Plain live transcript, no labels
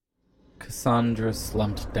Cassandra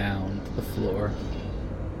slumped down to the floor.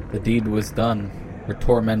 The deed was done, her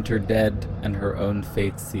tormentor dead, and her own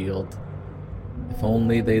fate sealed. If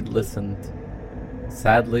only they'd listened.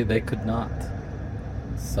 Sadly, they could not.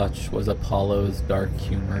 Such was Apollo's dark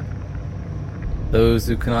humor. Those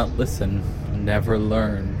who cannot listen never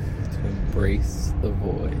learn to embrace the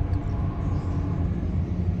void.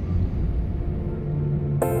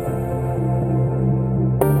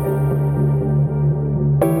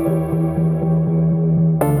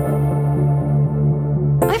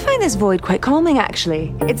 I find this void quite calming,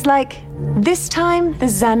 actually. It's like, this time the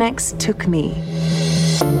Xanax took me.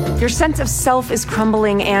 Your sense of self is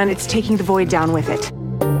crumbling and it's taking the void down with it.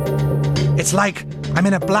 It's like I'm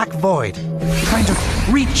in a black void, trying to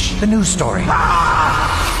reach the news story.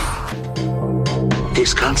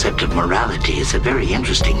 This concept of morality is a very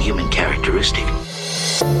interesting human characteristic.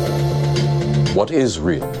 What is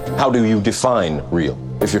real? How do you define real?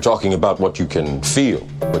 If you're talking about what you can feel,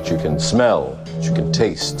 what you can smell, what you can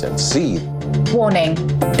taste and see. Warning,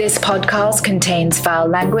 this podcast contains foul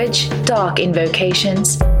language, dark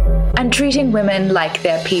invocations, and treating women like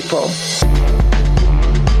they're people.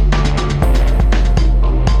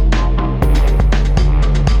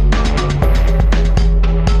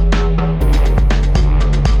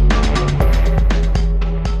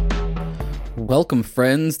 Welcome,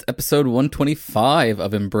 friends, to episode 125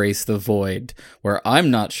 of Embrace the Void, where I'm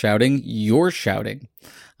not shouting, you're shouting.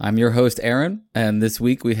 I'm your host, Aaron, and this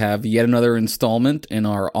week we have yet another installment in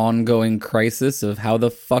our ongoing crisis of how the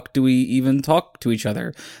fuck do we even talk to each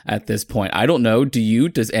other at this point? I don't know. Do you?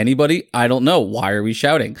 Does anybody? I don't know. Why are we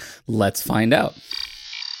shouting? Let's find out.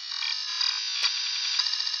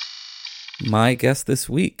 My guest this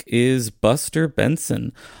week is Buster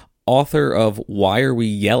Benson, author of Why Are We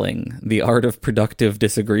Yelling? The Art of Productive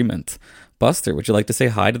Disagreement. Buster, would you like to say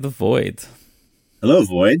hi to the Void? Hello,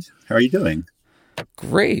 Void. How are you doing?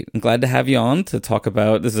 Great. I'm glad to have you on to talk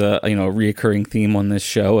about, this is a reoccurring theme on this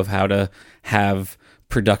show of how to have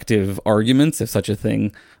productive arguments, if such a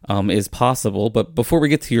thing is possible. But before we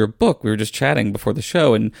get to your book, we were just chatting before the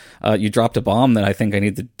show, and you dropped a bomb that I think I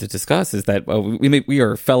need to discuss, is that we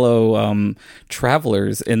are fellow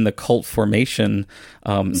travelers in the cult formation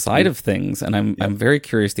side of things, and I'm very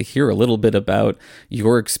curious to hear a little bit about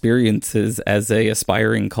your experiences as a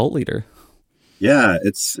aspiring cult leader. Yeah,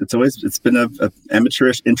 it's been a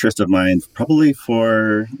amateurish interest of mine, probably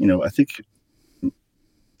for, I think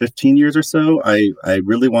 15 years or so. I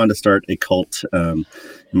really wanted to start a cult in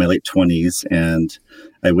my late 20s, and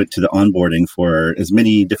I went to the onboarding for as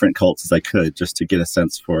many different cults as I could just to get a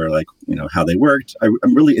sense for how they worked.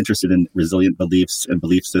 I'm really interested in resilient beliefs and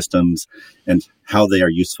belief systems and how they are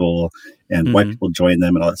useful and why people join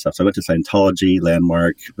them and all that stuff. So I went to Scientology,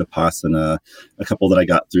 Landmark, Vipassana, a couple that I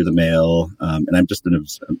got through the mail. And I'm just an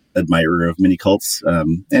admirer of many cults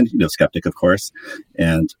and, skeptic, of course.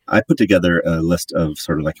 And I put together a list of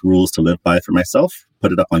sort of like rules to live by for myself,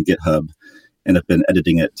 put it up on GitHub, and have been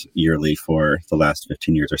editing it yearly for the last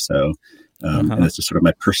 15 years or so. And it's just sort of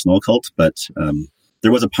my personal cult. But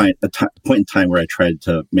there was a point in time where I tried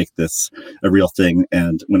to make this a real thing.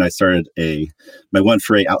 And when I started my one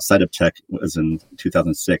foray outside of tech was in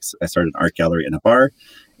 2006. I started an art gallery in a bar,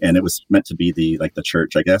 and it was meant to be the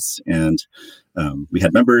church, I guess. And we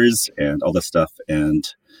had members and all this stuff. And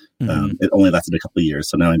it only lasted a couple of years.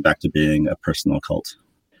 So now I'm back to being a personal cult.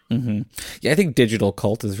 Mm-hmm. Yeah, I think digital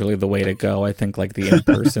cult is really the way to go. I think the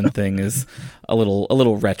in-person thing is a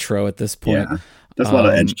little retro at this point. Yeah. There's a lot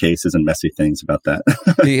of edge cases and messy things about that.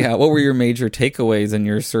 Yeah. What were your major takeaways in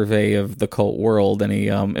your survey of the cult world? Any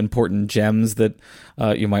important gems that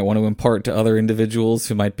you might want to impart to other individuals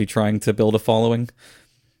who might be trying to build a following?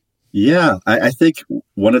 Yeah, I think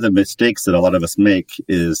one of the mistakes that a lot of us make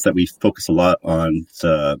is that we focus a lot on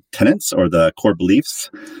the tenets or the core beliefs,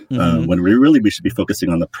 when we should be focusing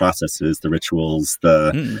on the processes, the rituals,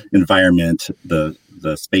 the environment, the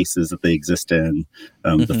spaces that they exist in,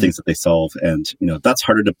 the things that they solve. And, that's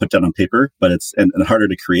harder to put down on paper, but it's and harder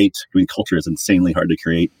to create. I mean, culture is insanely hard to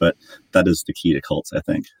create, but that is the key to cults, I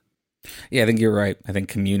think. Yeah, I think you're right. I think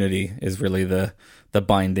community is really the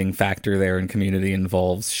binding factor there, and community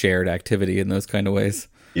involves shared activity in those kind of ways.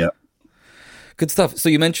 Yeah. Good stuff. So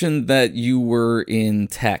you mentioned that you were in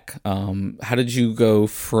tech. How did you go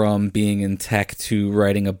from being in tech to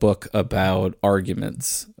writing a book about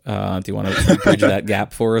arguments? Do you want to bridge that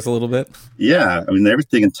gap for us a little bit? Yeah. I mean,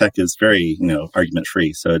 everything in tech is very, argument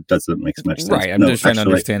free, so it doesn't make much sense. Right. I'm just trying to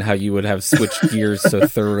understand how you would have switched gears so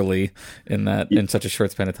thoroughly in such a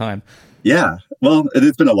short span of time. Yeah. Well,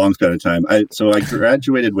 it's been a long span of time. I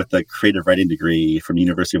graduated with a creative writing degree from the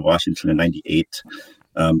University of Washington in 98.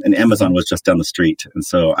 And Amazon was just down the street. And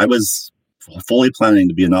so I was fully planning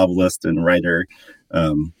to be a novelist and writer,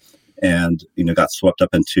 and got swept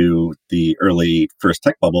up into the early first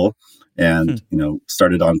tech bubble, and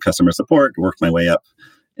started on customer support, worked my way up,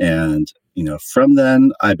 and from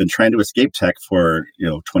then I've been trying to escape tech for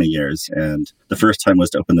 20 years, and the first time was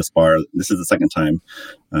to open this bar. This is the second time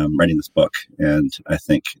writing this book, and I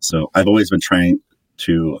think so. I've always been trying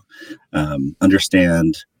to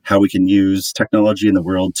understand how we can use technology in the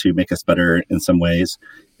world to make us better in some ways.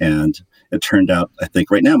 And it turned out, I think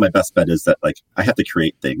right now, my best bet is that I have to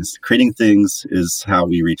create things. Creating things is how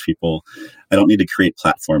we reach people. I don't need to create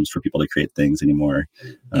platforms for people to create things anymore.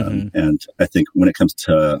 And I think when it comes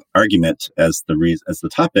to argument as the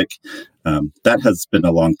topic, that has been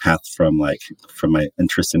a long path from my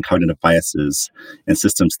interest in cognitive biases and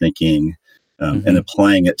systems thinking, and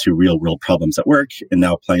applying it to real world problems at work, and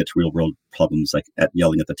now applying it to real world problems like at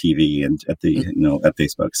yelling at the TV and at the at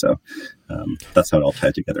Facebook. So that's how it all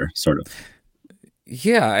tied together, sort of.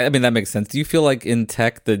 Yeah, I mean that makes sense. Do you feel like in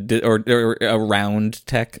tech or around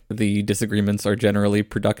tech the disagreements are generally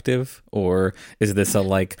productive, or is this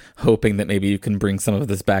a hoping that maybe you can bring some of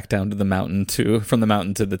this back down to the mountain from the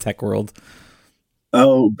mountain to the tech world?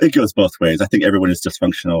 Oh, it goes both ways. I think everyone is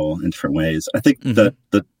dysfunctional in different ways. I think the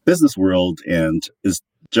business world is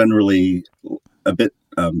generally a bit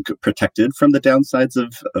protected from the downsides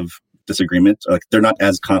of disagreement. They're not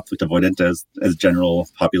as conflict avoidant as general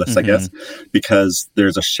populace, I guess, because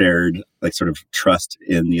there's a shared sort of trust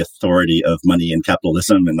in the authority of money and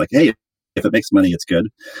capitalism, and hey, if it makes money, it's good.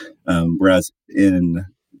 Whereas in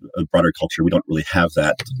a broader culture, we don't really have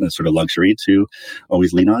that sort of luxury to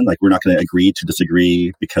always lean on. We're not going to agree to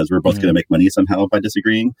disagree because we're both going to make money somehow by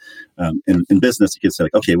disagreeing. In business, you can say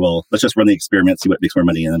okay, well, let's just run the experiment, see what makes more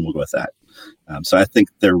money, and then we'll go with that. So I think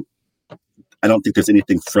I don't think there's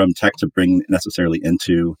anything from tech to bring necessarily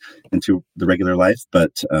into the regular life,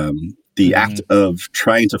 but the act of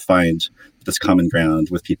trying to find this common ground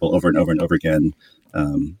with people over and over and over again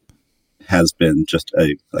has been just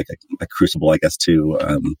a crucible, I guess, to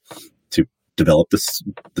develop this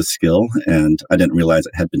skill. And I didn't realize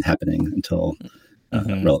it had been happening until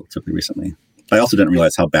relatively recently. I also didn't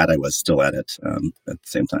realize how bad I was still at it at the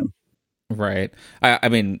same time. Right. I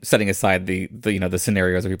mean, setting aside the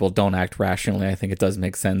scenarios where people don't act rationally, I think it does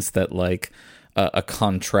make sense that a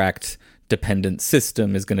contract dependent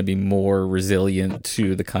system is going to be more resilient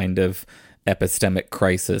to the kind of epistemic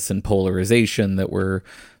crisis and polarization that we're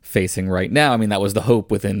facing right now. I mean, that was the hope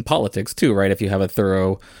within politics too, right? If you have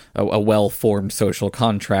a well-formed social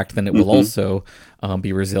contract, then it will also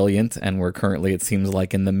be resilient. And we're currently, it seems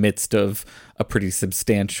like, in the midst of a pretty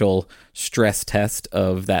substantial stress test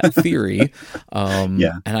of that theory.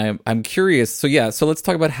 And I'm curious. So let's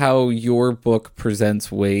talk about how your book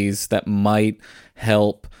presents ways that might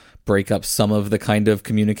help break up some of the kind of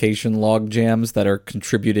communication log jams that are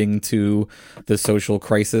contributing to the social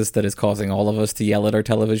crisis that is causing all of us to yell at our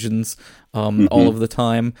televisions all of the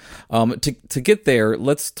time. To get there,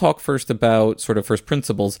 let's talk first about sort of first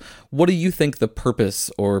principles. What do you think the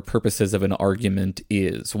purpose or purposes of an argument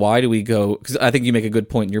is? Why do we go? Because I think you make a good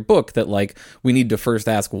point in your book that we need to first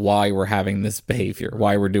ask why we're having this behavior,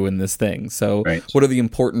 why we're doing this thing. So What are the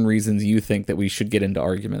important reasons you think that we should get into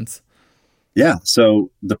arguments? Yeah.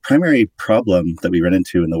 So the primary problem that we run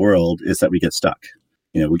into in the world is that we get stuck.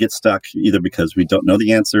 We get stuck either because we don't know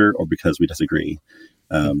the answer or because we disagree.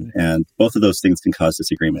 And both of those things can cause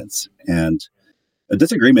disagreements. And a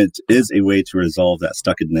disagreement is a way to resolve that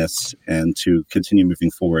stuckedness and to continue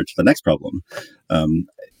moving forward to the next problem.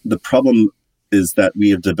 The problem is that we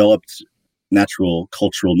have developed natural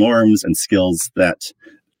cultural norms and skills that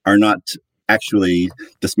are not actually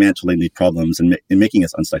dismantling these problems and making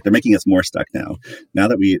us unstuck. They're making us more stuck now. Now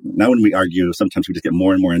when we argue, sometimes we just get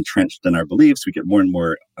more and more entrenched in our beliefs. We get more and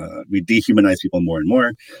more, we dehumanize people more and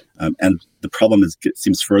more. And the problem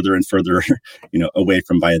seems further and further, away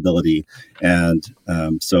from viability. And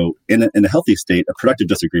so in a healthy state, a productive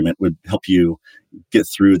disagreement would help you get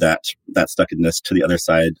through that stuckedness to the other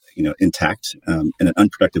side, intact. And an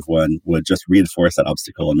unproductive one would just reinforce that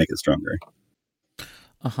obstacle and make it stronger.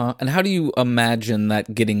 And how do you imagine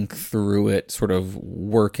that getting through it sort of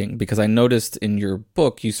working? Because I noticed in your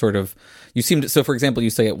book, you seem to, so for example,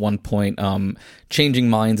 you say at one point,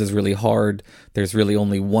 changing minds is really hard. There's really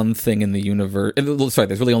only one thing in the universe.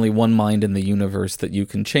 There's really only one mind in the universe that you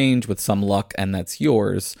can change with some luck, and that's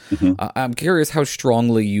yours. I'm curious how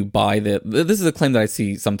strongly you buy that. This is a claim that I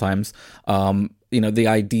see sometimes. The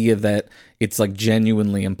idea that it's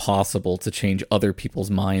genuinely impossible to change other people's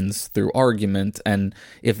minds through argument. And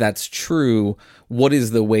if that's true, what is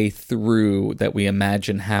the way through that we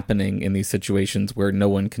imagine happening in these situations where no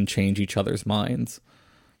one can change each other's minds?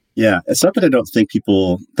 Yeah, it's not that I don't think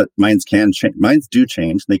that minds can change. Minds do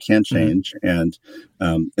change; they can change, and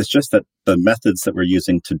it's just that the methods that we're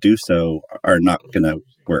using to do so are not going to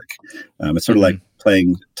work. It's sort of like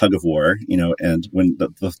playing tug of war, and when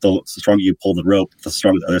the stronger you pull the rope, the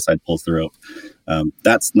stronger the other side pulls the rope.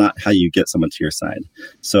 That's not how you get someone to your side.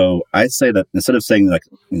 So I say that instead of saying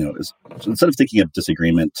instead of thinking of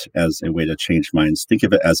disagreement as a way to change minds, think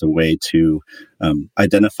of it as a way to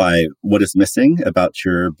identify what is missing about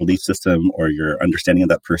your belief system or your understanding of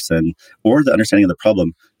that person or the understanding of the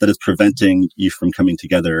problem that is preventing you from coming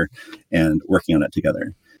together and working on it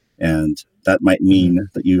together. And that might mean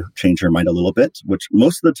that you change your mind a little bit, which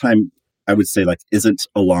most of the time I would say isn't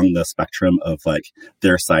along the spectrum of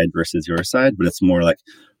their side versus your side, but it's more like,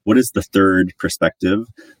 what is the third perspective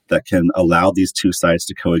that can allow these two sides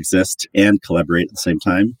to coexist and collaborate at the same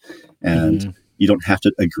time? And you don't have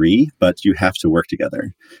to agree, but you have to work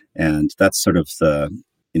together. And that's sort of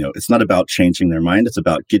it's not about changing their mind. It's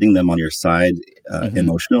about getting them on your side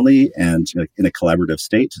emotionally and in a collaborative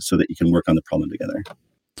state so that you can work on the problem together.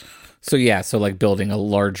 So building a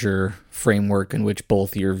larger framework in which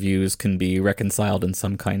both your views can be reconciled in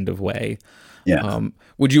some kind of way. Yeah.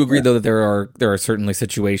 Would you agree though that there are certainly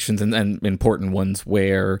situations and important ones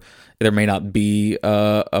where there may not be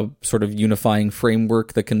a sort of unifying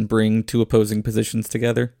framework that can bring two opposing positions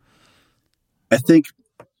together? I think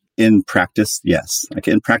in practice, yes.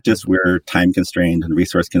 In practice, we're time constrained and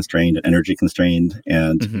resource constrained and energy constrained,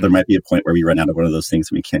 and there might be a point where we run out of one of those things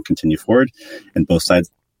and we can't continue forward. And both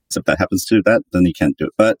sides, if that happens to that, then you can't do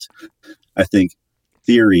it. But I think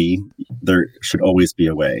theory, there should always be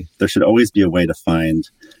a way. There should always be a way to find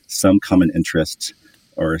some common interest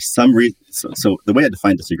or some so the way I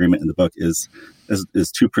define disagreement in the book is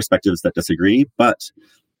two perspectives that disagree, but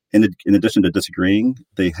in addition to disagreeing,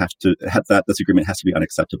 they have to have that disagreement has to be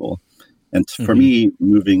unacceptable. And for me,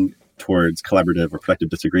 moving towards collaborative or productive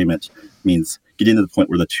disagreement means getting to the point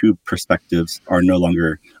where the two perspectives are no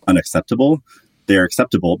longer unacceptable. They're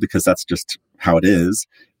acceptable because that's just how it is.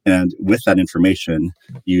 And with that information,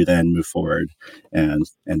 you then move forward and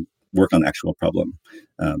work on the actual problem.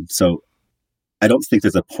 So I don't think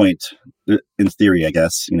there's a point in theory, I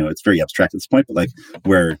guess, it's very abstract at this point, but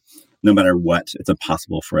where no matter what, it's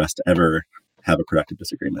impossible for us to ever have a productive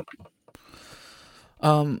disagreement.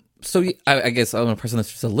 So I guess I'm going to press on this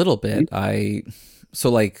just a little bit. I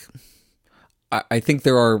think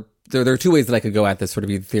there are two ways that I could go at this sort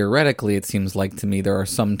of theoretically. It seems like to me there are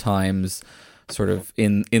sometimes sort of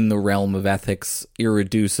in the realm of ethics,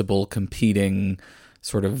 irreducible competing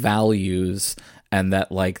sort of values, and that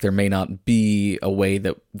there may not be a way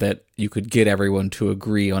that you could get everyone to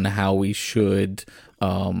agree on how we should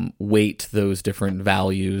weight those different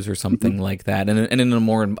values or something like that. And in a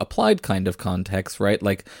more applied kind of context, right?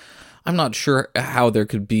 I'm not sure how there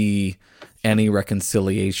could be any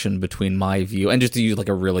reconciliation between my view, and just to use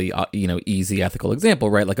a really easy ethical example,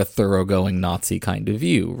 right? A thoroughgoing Nazi kind of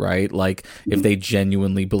view, right? If they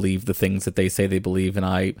genuinely believe the things that they say they believe,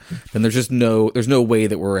 then there's no way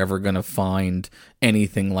that we're ever going to find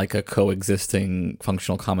anything like a coexisting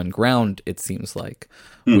functional common ground. It seems like.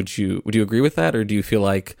 Would you agree with that, or do you feel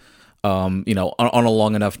like on a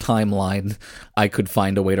long enough timeline, I could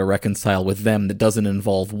find a way to reconcile with them that doesn't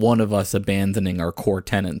involve one of us abandoning our core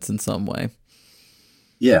tenets in some way?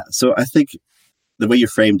 Yeah. So I think the way you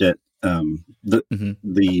framed it,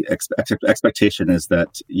 the expectation is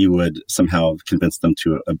that you would somehow convince them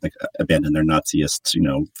to abandon their Naziist,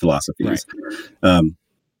 philosophies. Right.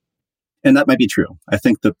 And that might be true. I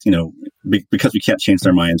think that, because we can't change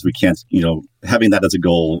their minds, we can't, having that as a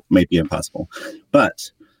goal might be impossible.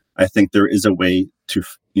 But I think there is a way to,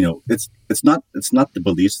 it's not the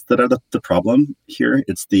beliefs that are the problem here.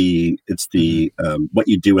 It's the what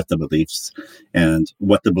you do with the beliefs and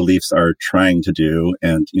what the beliefs are trying to do,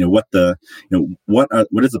 and what is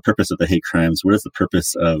the purpose of the hate crimes? What is the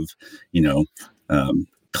purpose of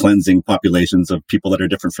cleansing populations of people that are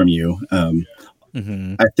different from you?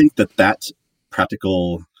 I think that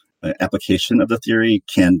practical application of the theory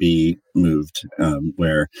can be moved,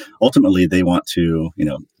 where ultimately they want to,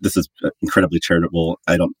 this is incredibly charitable.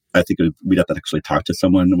 I think we'd have to actually talk to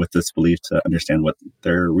someone with this belief to understand what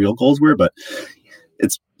their real goals were, but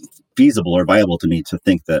it's feasible or viable to me to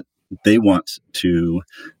think that they want to,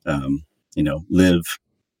 live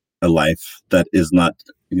a life that is not,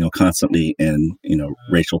 constantly in,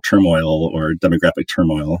 racial turmoil or demographic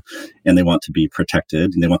turmoil, and they want to be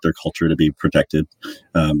protected and they want their culture to be protected.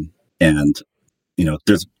 And,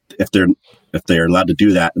 there's if they're allowed to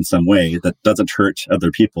do that in some way that doesn't hurt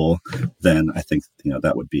other people, then I think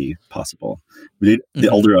that would be possible. The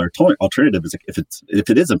older alternative is if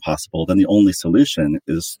it is impossible, then the only solution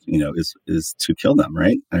is to kill them,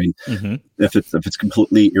 right? I mean, if it's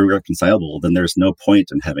completely irreconcilable, then there's no point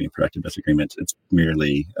in having a productive disagreement. It's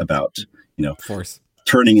merely about force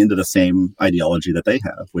turning into the same ideology that they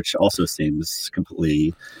have, which also seems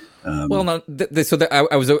completely. I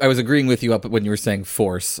was agreeing with you up when you were saying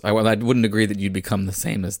force. I wouldn't agree that you'd become the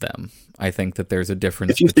same as them. I think that there's a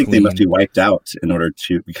difference. If you think they must be wiped out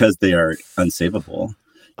because they are unsavable.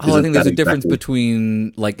 I think there's a difference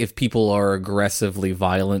between, like, if people are aggressively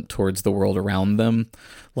violent towards the world around them,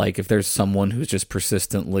 like if there's someone who's just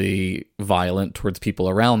persistently violent towards people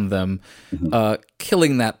around them,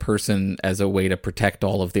 killing that person as a way to protect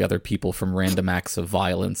all of the other people from random acts of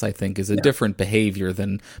violence, I think is a different behavior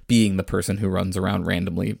than being the person who runs around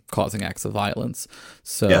randomly causing acts of violence.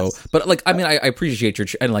 So, but like, I mean, I appreciate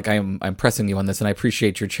I'm pressing you on this, and I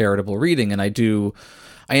appreciate your charitable reading, and I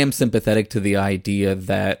am sympathetic to the idea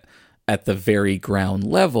that at the very ground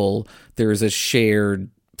level, there is a shared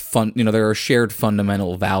there are shared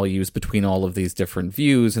fundamental values between all of these different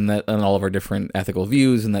views and all of our different ethical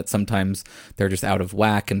views, and that sometimes they're just out of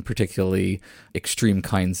whack in particularly extreme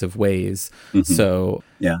kinds of ways. So,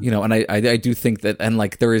 and I do think that, and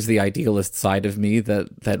like, there is the idealist side of me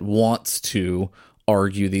that wants to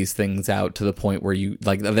argue these things out to the point where you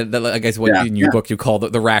like I guess what in your book you call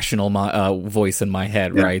the rational voice in my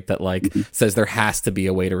head, right? That like says there has to be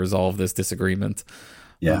a way to resolve this disagreement.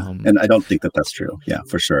 And I don't think that that's true. Yeah,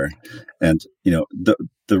 for sure. And the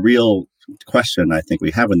real question I think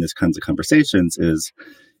we have in these kinds of conversations is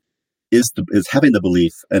having the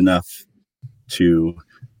belief enough to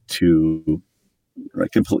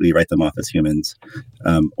completely write them off as humans,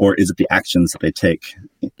 or is it the actions that they take?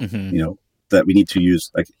 That we need to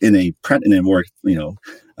use, like in a more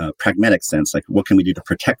pragmatic sense, like what can we do to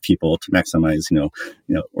protect people to maximize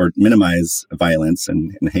or minimize violence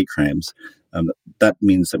and hate crimes. That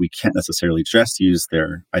means that we can't necessarily just use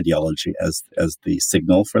their ideology as the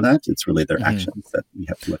signal for that. It's really their actions that we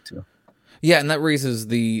have to look to. Yeah, and that raises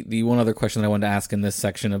the one other question that I wanted to ask in this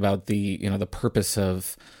section about the purpose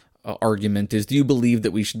of argument is: do you believe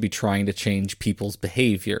that we should be trying to change people's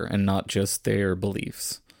behavior and not just their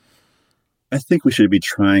beliefs? I think we should be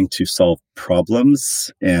trying to solve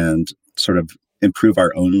problems and sort of improve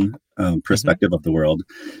our own perspective of the world.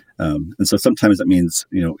 And so sometimes that means,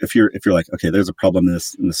 if you're like, okay, there's a problem in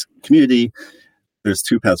this community, there's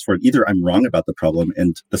two paths forward. Either I'm wrong about the problem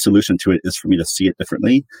and the solution to it is for me to see it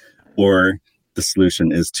differently, or the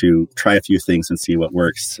solution is to try a few things and see what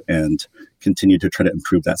works and continue to try to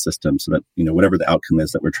improve that system so that, whatever the outcome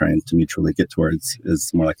is that we're trying to mutually get towards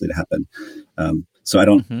is more likely to happen. So I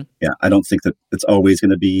don't think that it's always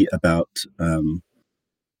going to be about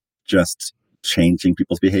just changing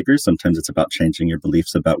people's behaviors. Sometimes it's about changing your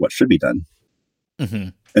beliefs about what should be done.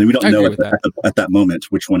 And we don't know at that moment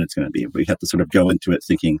which one it's going to be. We have to sort of go into it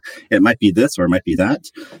thinking it might be this or it might be that.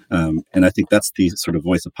 And I think that's the sort of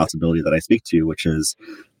voice of possibility that I speak to, which is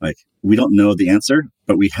like, we don't know the answer,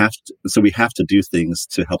 but we have to do things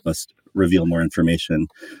to help us reveal more information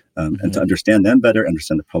and to understand them better,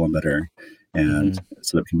 understand the problem better, and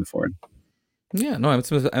so that we can move forward. Yeah, no, I'm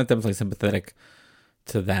definitely sympathetic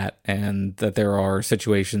to that, and that there are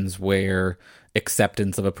situations where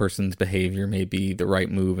acceptance of a person's behavior may be the right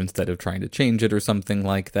move instead of trying to change it or something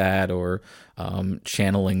like that, or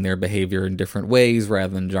channeling their behavior in different ways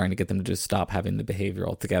rather than trying to get them to just stop having the behavior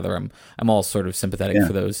altogether. I'm all sort of sympathetic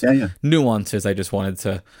for those nuances. I just wanted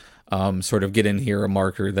to sort of get in here a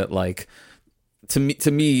marker that, like,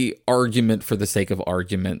 to me, argument for the sake of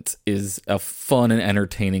argument is a fun and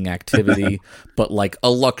entertaining activity, but like a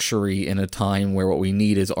luxury in a time where what we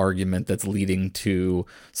need is argument that's leading to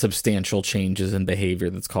substantial changes in behavior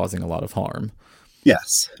that's causing a lot of harm.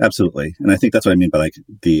 Yes, absolutely. And I think that's what I mean by like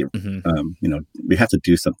the, we have to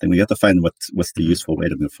do something. We have to find what's the useful way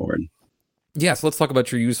to move forward. Yeah, so let's talk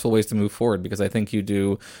about your useful ways to move forward, because I think you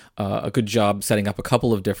do a good job setting up a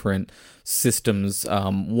couple of different systems.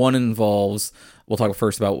 One involves, we'll talk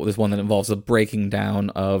first about this one that involves a breaking down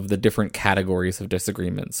of the different categories of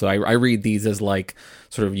disagreement. So I read these as like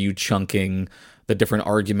sort of you chunking the different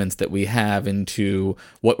arguments that we have into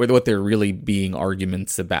what they're really being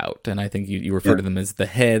arguments about. And I think you refer to them as the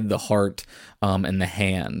head, the heart, and the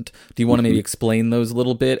hand. Do you want to maybe explain those a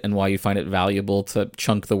little bit and why you find it valuable to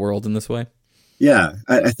chunk the world in this way? Yeah,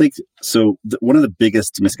 I think so. One of the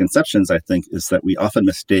biggest misconceptions, I think, is that we often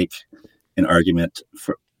mistake an argument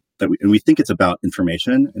we think it's about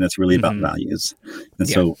information, and it's really about values. And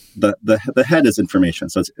so the head is information.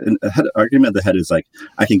 So it's argument of the head is like,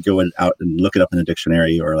 I can go out and look it up in a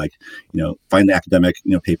dictionary, or like, find the academic,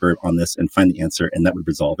 paper on this and find the answer, and that would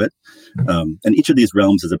resolve it. And each of these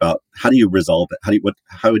realms is about, how do you resolve it?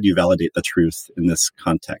 How would you validate the truth in this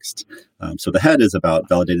context? So the head is about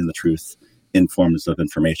validating the truth in forms of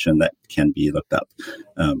information that can be looked up.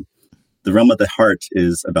 The realm of the heart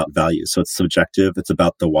is about values. So it's subjective. It's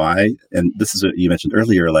about the why. And this is what you mentioned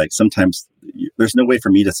earlier. Like, sometimes there's no way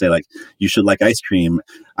for me to say, like, you should like ice cream.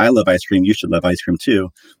 I love ice cream. You should love ice cream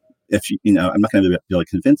too. If I'm not going to be able to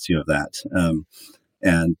convince you of that.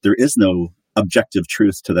 And there is no objective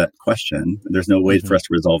truth to that question. There's no way for us to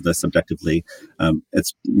resolve this objectively.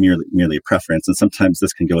 It's merely a preference. And sometimes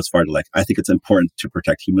this can go as far to, like, I think it's important to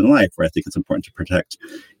protect human life, or I think it's important to protect,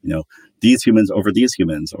 these humans over these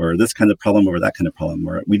humans, or this kind of problem over that kind of problem,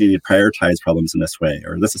 or we need to prioritize problems in this way,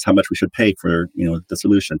 or this is how much we should pay for, the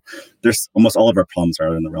solution. There's almost all of our problems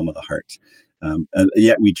are in the realm of the heart. And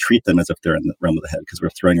yet we treat them as if they're in the realm of the head, because we're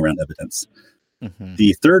throwing around evidence.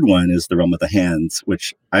 The third one is the realm of the hands,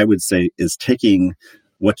 which I would say is taking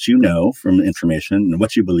what you know from information and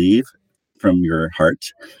what you believe from your heart,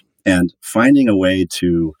 and finding a way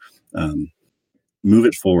to move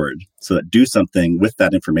it forward, so that do something with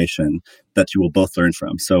that information that you will both learn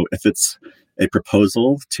from. So if it's a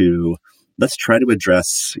proposal to, let's try to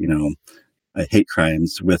address, hate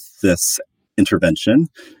crimes with this intervention,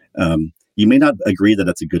 you may not agree that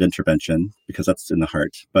it's a good intervention, because that's in the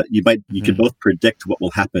heart, but you could both predict what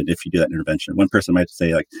will happen if you do that intervention. One person might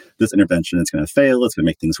say, like, this intervention is going to fail, it's going to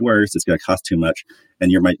make things worse, it's going to cost too much.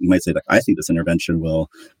 And you might say, like, I think this intervention will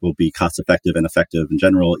be cost effective and effective in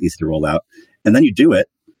general, easy to roll out. And then you do it,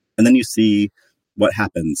 and then you see what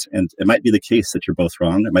happens. And it might be the case that you're both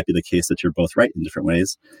wrong. It might be the case that you're both right in different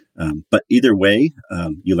ways. But either way,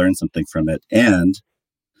 you learn something from it, and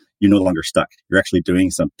you're no longer stuck. You're actually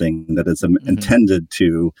doing something that is intended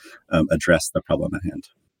to address the problem at hand.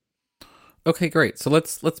 Okay, great. So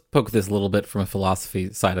let's poke this a little bit from a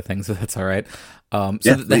philosophy side of things, if that's all right. Let's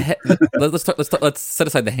set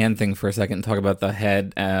aside the hand thing for a second and talk about the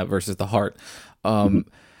head versus the heart.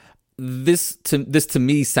 This to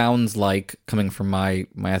me sounds like, coming from my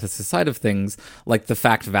ethicist side of things, like the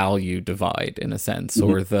fact value divide, in a sense,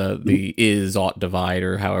 or the is ought divide,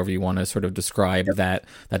 or however you want to sort of describe that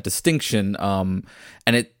distinction. And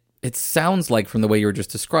it sounds like, from the way you were just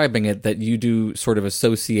describing it, that you do sort of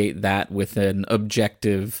associate that with an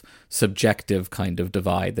objective subjective kind of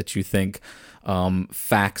divide, that you think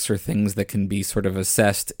facts are things that can be sort of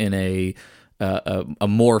assessed in a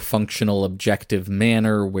more functional, objective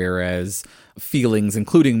manner, whereas feelings,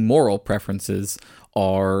 including moral preferences,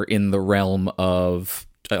 are in the realm of,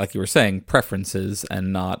 like you were saying, preferences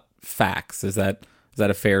and not facts. Is that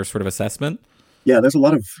a fair sort of assessment? Yeah, there's a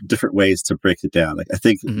lot of different ways to break it down. Like, I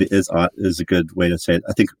think the is-ought is a good way to say it.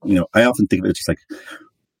 I think, I often think of it just like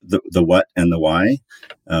the what and the why.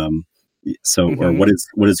 Or what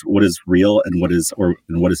is real and what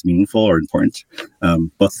is meaningful or important.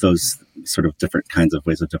 Both those sort of different kinds of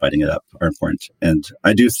ways of dividing it up are important. And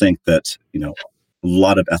I do think that, a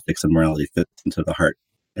lot of ethics and morality fit into the heart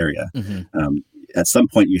area. At some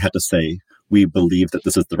point you have to say, we believe that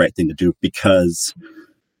this is the right thing to do because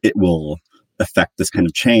it will affect this kind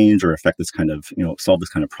of change, or affect this kind of, solve this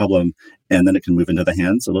kind of problem. And then it can move into the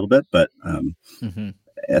hands a little bit. But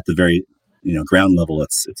at the very, ground level,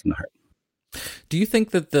 it's in the heart. Do you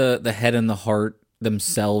think that the head and the heart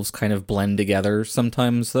themselves kind of blend together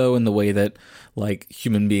sometimes, though, in the way that, like,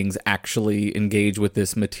 human beings actually engage with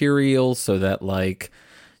this material, so that, like,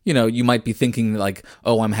 you might be thinking, like,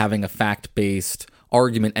 oh, I'm having a fact-based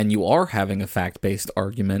argument, and you are having a fact-based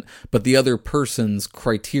argument, but the other person's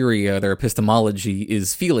criteria, their epistemology,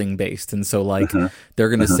 is feeling-based, and so, like, they're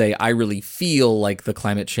going to say, I really feel like the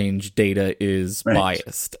climate change data is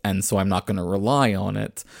biased, and so I'm not going to rely on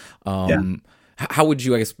it. How would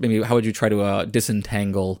you, how would you try to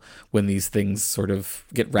disentangle when these things sort of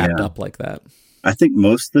get wrapped up like that? I think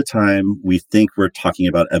most of the time we think we're talking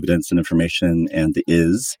about evidence and information and the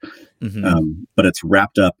is, but it's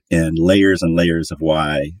wrapped up in layers and layers of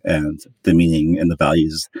why and the meaning and the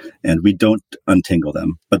values, and we don't untangle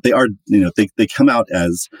them. But they are, they come out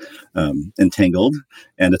as entangled,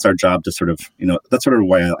 and it's our job to sort of, that's sort of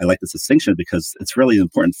why I like this distinction, because it's really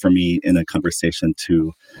important for me in a conversation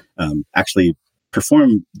to actually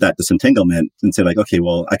perform that disentanglement and say, like, okay,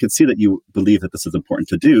 well, I can see that you believe that this is important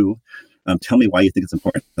to do, Tell me why you think it's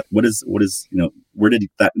important. What is where did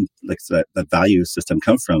that value system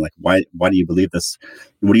come from? Like, why do you believe this?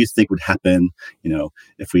 What do you think would happen,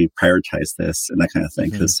 if we prioritize this and that kind of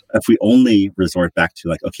thing? Because if we only resort back to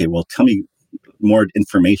like, okay, well, tell me more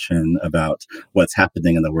information about what's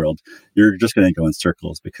happening in the world, you're just going to go in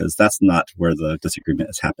circles, because that's not where the disagreement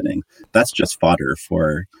is happening. That's just fodder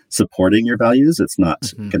for supporting your values. It's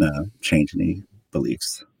not going to change any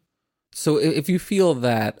beliefs. So if you feel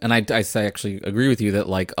that, and I actually agree with you that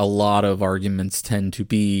like a lot of arguments tend to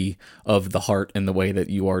be of the heart in the way that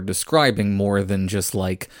you are describing, more than just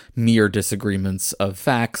like mere disagreements of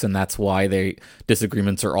facts, and that's why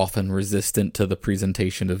disagreements are often resistant to the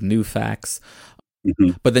presentation of new facts.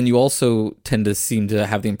 But then you also tend to seem to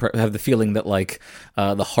have the feeling that like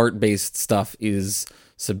the heart-based stuff is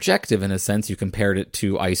subjective in a sense. You compared it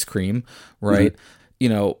to ice cream, right?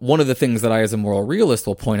 One of the things that I, as a moral realist,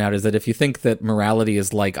 will point out is that if you think that morality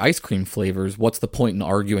is like ice cream flavors, what's the point in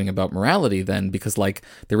arguing about morality then? Because like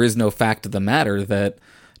there is no fact of the matter that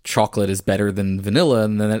chocolate is better than vanilla,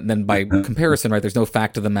 and then by comparison, right, there's no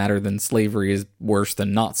fact of the matter than slavery is worse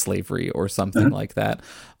than not slavery or something like that.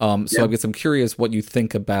 So I guess I'm curious what you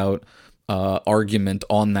think about argument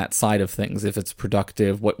on that side of things, if it's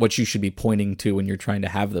productive, what you should be pointing to when you're trying to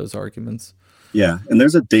have those arguments. Yeah, and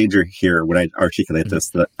there's a danger here when I articulate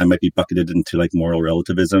this that I might be bucketed into like moral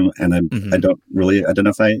relativism, and I don't really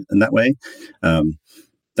identify in that way.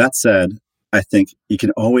 That said, I think you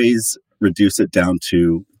can always reduce it down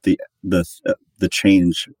to the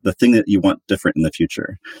change, the thing that you want different in the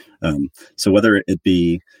future. So whether it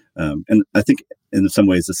be, and I think in some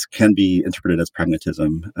ways this can be interpreted as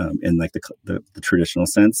pragmatism in like the traditional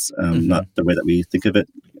sense, not the way that we think of it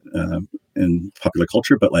in popular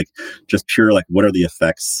culture, but like just pure, like, what are the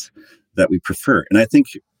effects that we prefer? And I think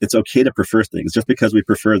it's okay to prefer things. Just because we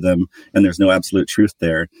prefer them and there's no absolute truth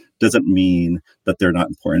there doesn't mean that they're not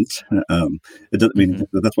important. It doesn't mean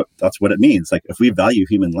that's what it means. Like, if we value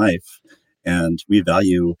human life and we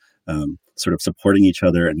value sort of supporting each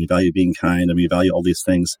other, and we value being kind, and we value all these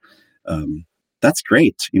things, that's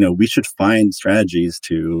great. We should find strategies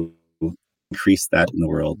to increase that in the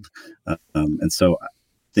world. And so I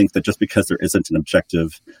think that just because there isn't an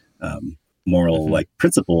objective moral like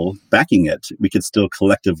principle backing it, we could still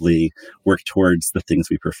collectively work towards the things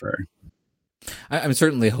we prefer. I'm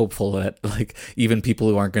certainly hopeful that like even people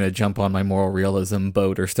who aren't going to jump on my moral realism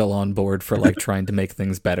boat are still on board for like trying to make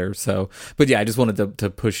things better. So, but yeah, I just wanted to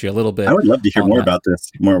push you a little bit. I would love to hear more about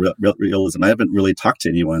this, more realism. I haven't really talked to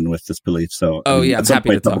anyone with this belief. So I'm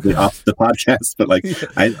happy to talk. Probably off the podcast, but like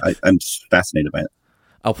I'm fascinated by it.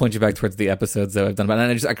 I'll point you back towards the episodes that I've done about it.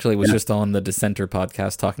 And I just actually was just on the Dissenter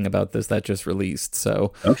podcast talking about this that just released.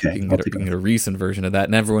 So you can get a recent version of that.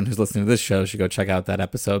 And everyone who's listening to this show should go check out that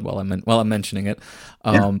episode while I'm mentioning it.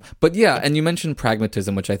 But yeah, and you mentioned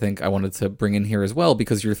pragmatism, which I think I wanted to bring in here as well,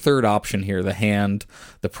 because your third option here,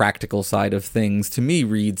 the practical side of things, to me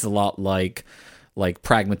reads a lot like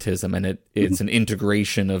pragmatism, and it's an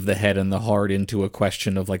integration of the head and the heart into a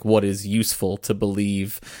question of like what is useful to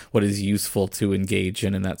believe, what is useful to engage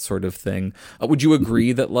in, and that sort of thing. Would you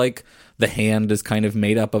agree that like the hand is kind of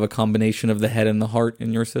made up of a combination of the head and the heart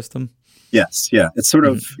in your system? Yes. Yeah. It's sort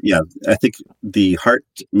of, I think the heart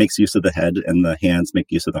makes use of the head and the hands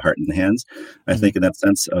make use of the heart and the hands. I think in that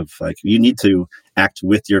sense of like, you need to act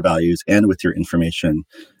with your values and with your information,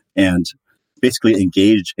 and basically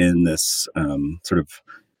engage in this sort of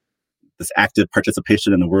this active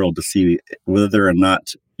participation in the world to see whether or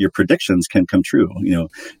not your predictions can come true.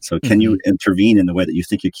 So can you intervene in the way that you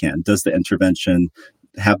think you can? Does the intervention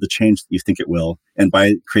have the change that you think it will? And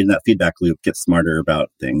by creating that feedback loop, get smarter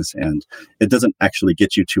about things. And it doesn't actually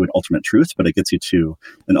get you to an ultimate truth, but it gets you to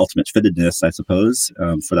an ultimate fittedness, I suppose,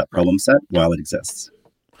 for that problem set while it exists.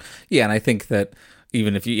 Yeah, and I think that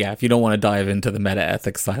even if you don't want to dive into the meta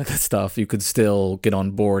ethics side of the stuff, you could still get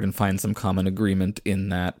on board and find some common agreement in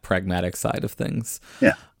that pragmatic side of things.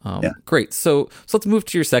 Yeah. Great. So let's move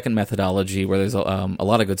to your second methodology, where there's a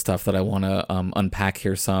lot of good stuff that I want to unpack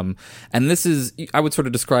here some. And this is, I would sort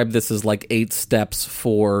of describe this as like 8 steps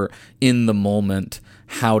for, in the moment,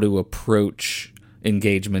 how to approach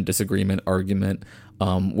engagement, disagreement, argument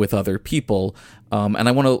with other people. And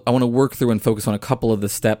I want to work through and focus on a couple of the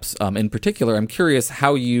steps in particular. I'm curious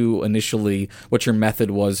how you initially, what your method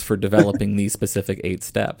was for developing these specific 8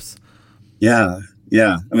 steps. Yeah.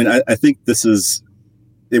 I mean, I think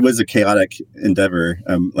it was a chaotic endeavor,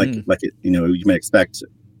 you might expect.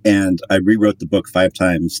 And I rewrote the book 5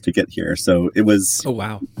 times to get here. So it was. Oh,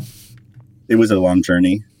 wow. it was a long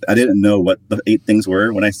journey. I didn't know what the 8 things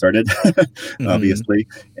were when I started, obviously.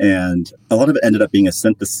 And a lot of it ended up being a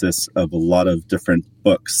synthesis of a lot of different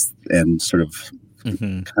books and sort of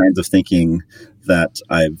kinds of thinking that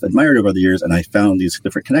I've admired over the years. And I found these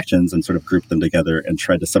different connections and sort of grouped them together and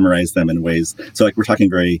tried to summarize them in ways. So like we're talking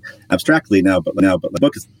very abstractly now, but the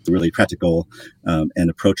book is really practical and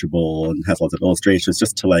approachable and has lots of illustrations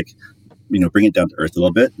just to like, bring it down to earth a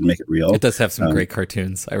little bit and make it real. It does have some great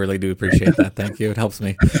cartoons. I really do appreciate that. Thank you. It helps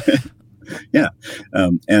me. Yeah.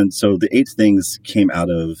 And so the 8 things came out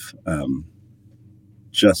of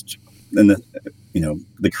just in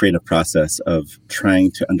the creative process of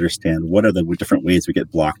trying to understand what are the different ways we get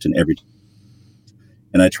blocked in every.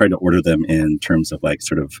 And I tried to order them in terms of like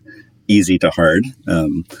sort of easy to hard,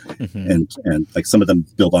 and like some of them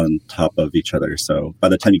build on top of each other. So by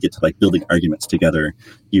the time you get to like building arguments together,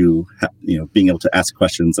 being able to ask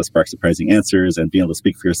questions that spark surprising answers and being able to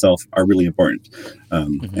speak for yourself are really important.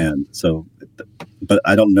 And so, but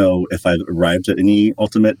I don't know if I've arrived at any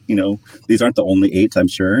ultimate. These aren't the only 8, I'm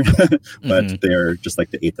sure, but they're just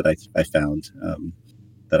like the 8 that I found.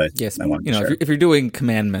 That I want to share. If you're doing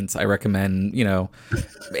commandments, I recommend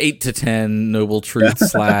 8 to 10 noble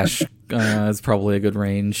truths / is probably a good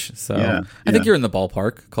range. So I think you're in the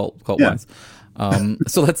ballpark cult wise.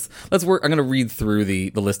 So let's work. I'm going to read through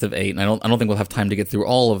the list of 8, and I don't think we'll have time to get through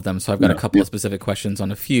all of them. So I've got a couple of specific questions on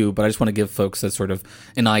a few, but I just want to give folks a sort of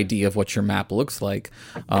an idea of what your map looks like.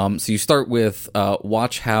 So you start with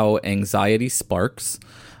watch how anxiety sparks.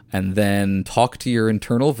 And then talk to your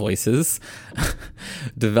internal voices,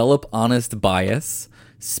 develop honest bias,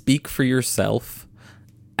 speak for yourself,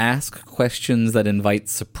 ask questions that invite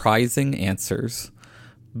surprising answers,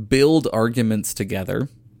 build arguments together,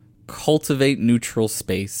 cultivate neutral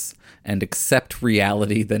space, and accept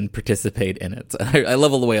reality, then participate in it. I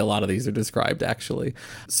love the way a lot of these are described, actually.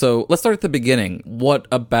 So let's start at the beginning. What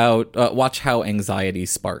about watch how anxiety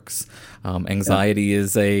sparks? Anxiety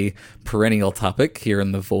is a perennial topic here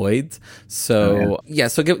in the Void. So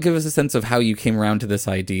so give us a sense of how you came around to this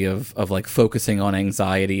idea of like focusing on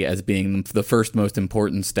anxiety as being the first most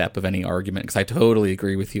important step of any argument, because I totally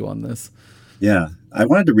agree with you on this. Yeah, I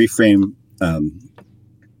wanted to reframe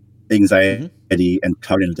anxiety and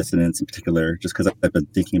cognitive dissonance in particular, just because I've been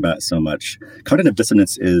thinking about it so much. Cognitive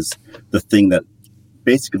dissonance is the thing that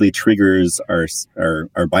basically triggers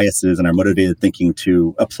our biases and our motivated thinking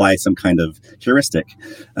to apply some kind of heuristic,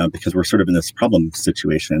 because we're sort of in this problem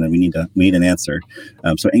situation and we need an answer.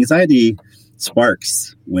 So anxiety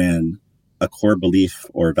sparks when a core belief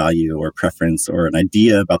or value or preference or an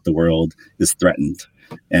idea about the world is threatened.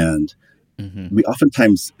 And we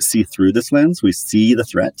oftentimes see through this lens. We see the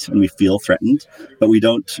threat and we feel threatened, but we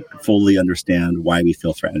don't fully understand why we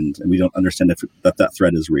feel threatened, and we don't understand if that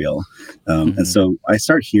threat is real. And so I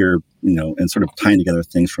start here, and sort of tying together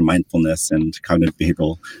things from mindfulness and cognitive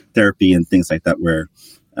behavioral therapy and things like that, where,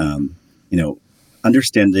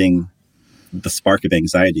 understanding the spark of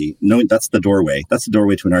anxiety, knowing that's the doorway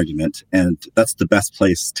to an argument, and that's the best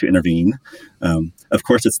place to intervene. Of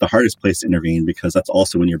course, it's the hardest place to intervene because that's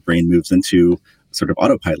also when your brain moves into sort of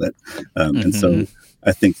autopilot. And so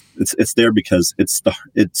I think it's there because it's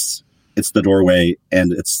the doorway,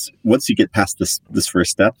 and it's once you get past this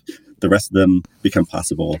first step, the rest of them become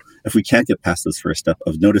possible. If we can't get past this first step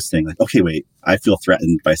of noticing, like, okay, wait, I feel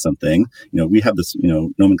threatened by something. We have this,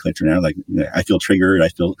 nomenclature now, like I feel triggered. I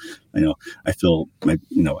feel my,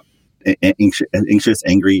 anxious,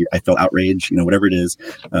 angry. I feel outrage, whatever it is.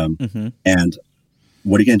 And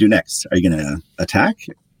what are you going to do next? Are you going to attack?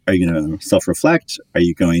 Are you going to self-reflect? Are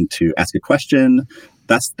you going to ask a question?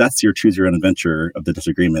 That's your choose your own adventure of the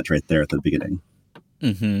disagreement right there at the beginning.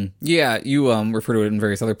 Yeah, you refer to it in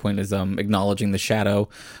various other points as acknowledging the shadow,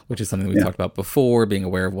 which is something we talked about before, being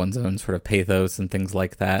aware of one's own sort of pathos and things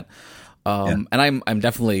like that. And I'm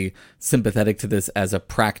definitely sympathetic to this as a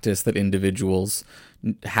practice that individuals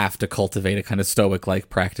have to cultivate, a kind of stoic-like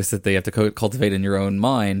practice that they have to cultivate in your own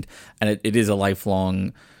mind, and it is a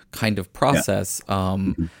lifelong kind of process.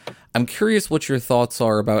 I'm curious what your thoughts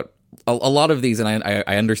are about a lot of these, and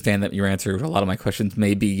I understand that your answer to a lot of my questions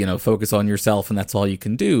may be, focus on yourself and that's all you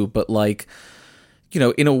can do. But like,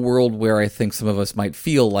 in a world where I think some of us might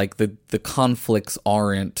feel like the conflicts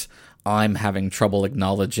aren't, I'm having trouble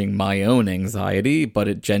acknowledging my own anxiety, but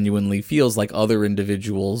it genuinely feels like other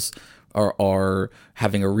individuals are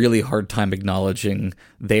having a really hard time acknowledging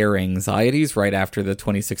their anxieties. Right after the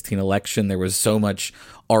 2016 election, there was so much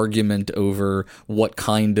argument over what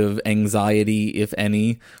kind of anxiety, if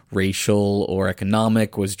any, racial or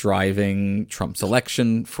economic, was driving Trump's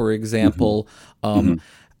election, for example.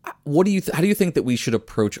 What do you how do you think that we should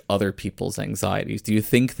approach other people's anxieties? Do you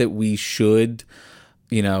think that we should,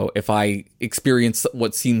 if I experience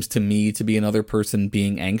what seems to me to be another person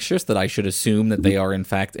being anxious, that I should assume that they are in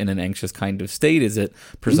fact in an anxious kind of state? Is it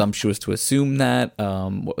presumptuous to assume that?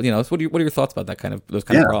 What are your thoughts about that those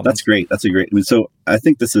kind of problems? That's great. That's a great. I mean, so I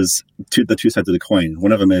think this is the two sides of the coin.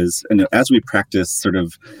 One of them is, as we practice sort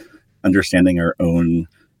of understanding our own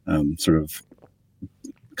sort of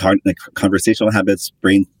conversational habits,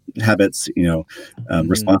 brain habits,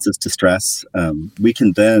 responses to stress, we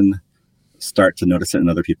can then start to notice it in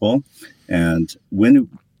other people. And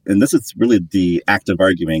this is really the act of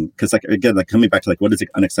arguing, because coming back to what is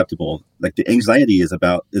unacceptable, the anxiety is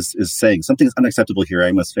saying something's unacceptable here,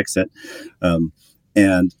 I must fix it.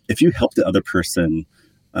 And if you help the other person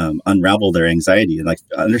unravel their anxiety and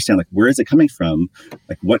understand where is it coming from,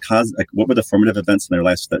 what were the formative events in their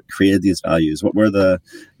lives that created these values, what were the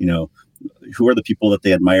who are the people that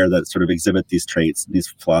they admire that sort of exhibit these traits,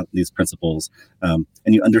 these principles, and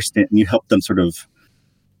you understand and you help them sort of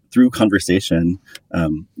through conversation,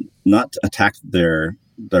 not attack their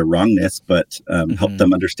wrongness, but help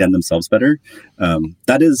them understand themselves better.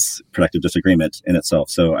 That is productive disagreement in itself.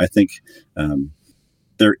 So I think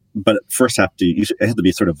but first you have to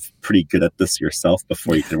be sort of pretty good at this yourself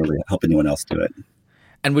before you can really help anyone else do it.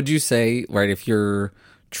 And would you say, right, if you're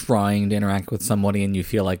trying to interact with somebody and you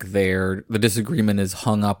feel like the disagreement is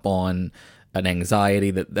hung up on an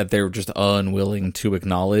anxiety that they're just unwilling to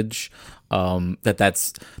acknowledge,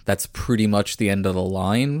 that's pretty much the end of the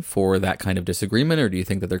line for that kind of disagreement? Or do you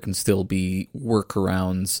think that there can still be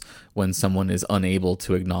workarounds when someone is unable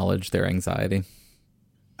to acknowledge their anxiety?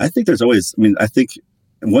 I think there's always,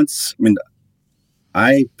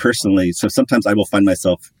 I personally, so sometimes I will find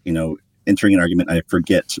myself, entering an argument. I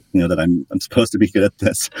forget, that I'm supposed to be good at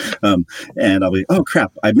this. And I'll be, oh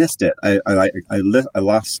crap, I missed it. I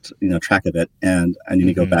lost, track of it, and I need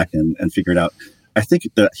to go back and figure it out. I think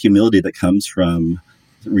the humility that comes from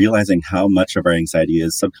realizing how much of our anxiety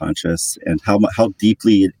is subconscious and how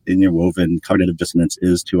deeply interwoven cognitive dissonance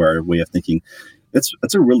is to our way of thinking.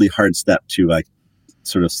 It's a really hard step to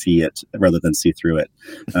sort of see it rather than see through it.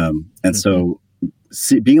 And so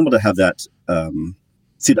being able to have that,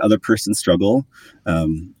 see the other person struggle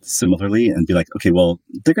similarly and be like, okay, well,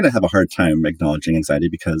 they're going to have a hard time acknowledging anxiety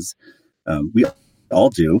because we all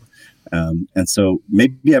do. And so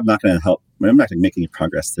maybe I'm not going to make any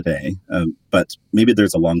progress today. But maybe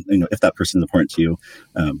there's if that person is important to you,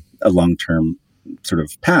 a long-term sort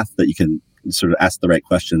of path that you can sort of ask the right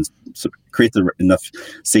questions, so create enough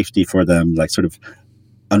safety for them, sort of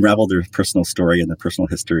unravel their personal story and their personal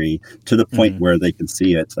history to the point where they can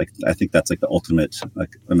see it. I think that's the ultimate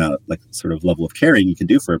amount of sort of level of caring you can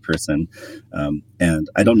do for a person. And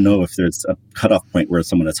I don't know if there's a cutoff point where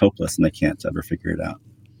someone is hopeless and they can't ever figure it out.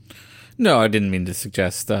 No, I didn't mean to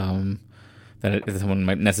suggest that someone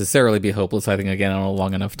might necessarily be hopeless. I think, again, on a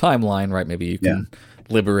long enough timeline, right, maybe you can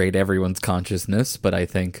liberate everyone's consciousness. But I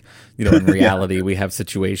think, in reality, we have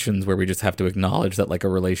situations where we just have to acknowledge that a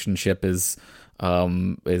relationship is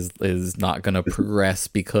not going to progress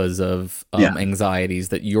because of anxieties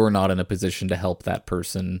that you're not in a position to help that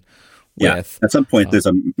person with. At some point, there's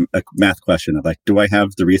a math question of do I have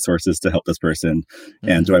the resources to help this person,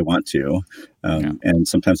 and do I want to? And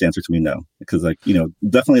sometimes the answer to me no, because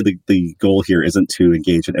definitely the goal here isn't to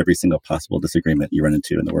engage in every single possible disagreement you run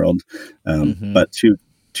into in the world, but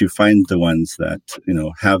to find the ones that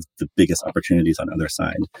have the biggest opportunities on the other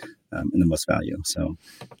side and the most value. So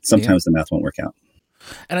sometimes the math won't work out.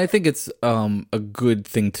 And I think it's a good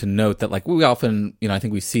thing to note that we often, I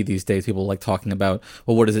think we see these days people talking about,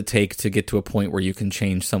 well, what does it take to get to a point where you can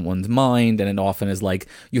change someone's mind? And it often is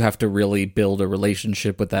you have to really build a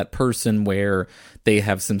relationship with that person where they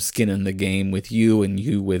have some skin in the game with you and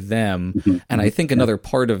you with them. And I think another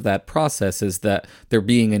part of that process is that there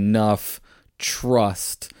being enough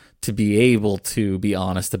trust to be able to be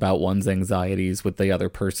honest about one's anxieties with the other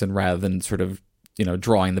person rather than sort of,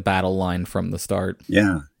 drawing the battle line from the start.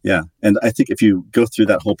 Yeah. And I think if you go through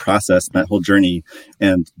that whole process, that whole journey,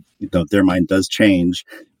 and their mind does change,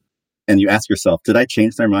 and you ask yourself, did I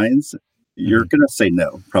change their minds? You're going to say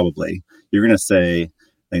no, probably. You're going to say,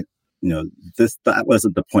 that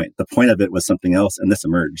wasn't the point. The point of it was something else, and this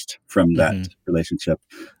emerged from that relationship.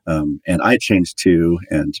 And I changed too,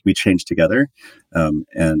 and we changed together.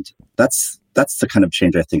 And that's the kind of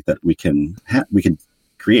change I think that we can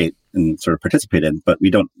create and sort of participate in, but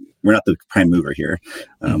we're not the prime mover here.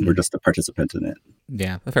 We're just a participant in it.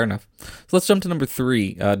 Yeah, fair enough. So let's jump to number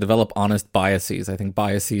 3, develop honest biases. I think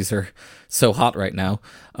biases are so hot right now.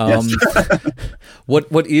 Yes.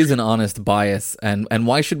 What is an honest bias, and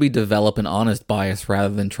why should we develop an honest bias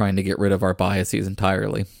rather than trying to get rid of our biases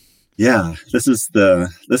entirely? Yeah, this is a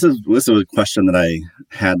question that I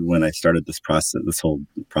had when I started this process, this whole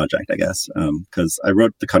project, I guess, because I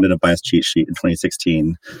wrote the cognitive bias cheat sheet in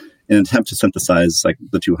 2016 in an attempt to synthesize like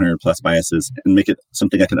the 200 plus biases and make it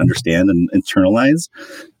something I can understand and internalize.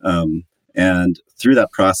 And through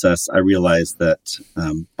that process, I realized that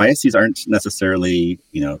biases aren't necessarily,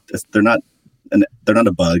 they're not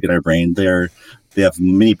a bug in our brain. They have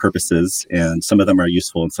many purposes, and some of them are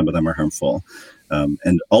useful and some of them are harmful.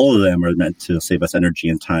 And all of them are meant to save us energy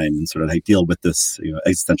and time and sort of like deal with this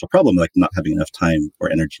existential problem, like not having enough time or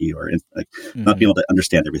energy or not being able to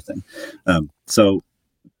understand everything.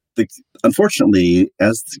 Unfortunately,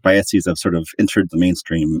 as biases have sort of entered the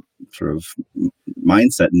mainstream sort of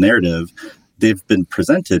mindset narrative, they've been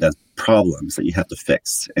presented as problems that you have to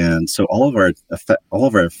fix. And so all of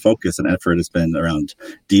our focus and effort has been around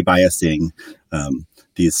debiasing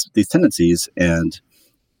these tendencies. And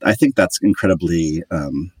I think that's incredibly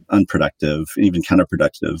unproductive and even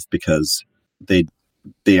counterproductive, because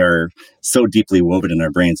they are so deeply woven in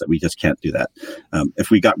our brains that we just can't do that.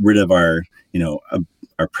 If we got rid of our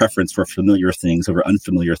preference for familiar things over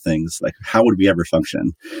unfamiliar things, like how would we ever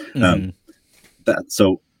function?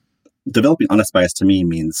 So developing honest bias to me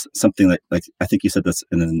means something like I think you said this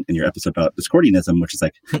in your episode about Discordianism, which is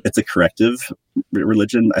like it's a corrective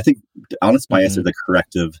religion. I think honest bias is a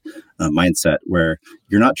corrective mindset where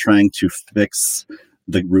you're not trying to fix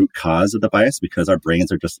the root cause of the bias because our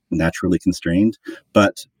brains are just naturally constrained,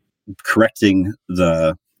 but correcting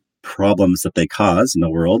the problems that they cause in the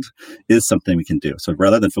world is something we can do. So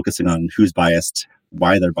rather than focusing on who's biased,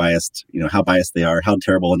 why they're biased, how biased they are, how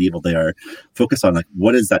terrible and evil they are, focus on like,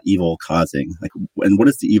 what is that evil causing? Like, and what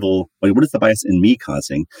is the bias in me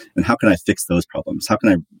causing? And how can I fix those problems? How can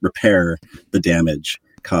I repair the damage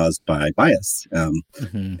caused by bias?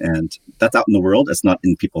 And that's out in the world. It's not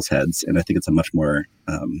in people's heads. And I think it's a much more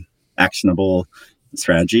actionable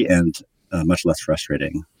strategy and much less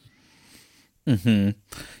frustrating.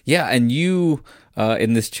 Yeah, and you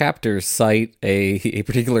in this chapter cite a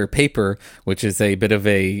particular paper, which is a bit of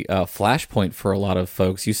a flashpoint for a lot of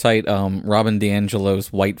folks. You cite Robin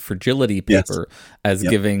DiAngelo's White Fragility paper as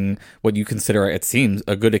giving what you consider, it seems,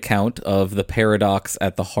 a good account of the paradox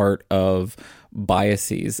at the heart of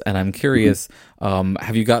biases. And I'm curious,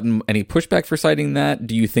 have you gotten any pushback for citing that?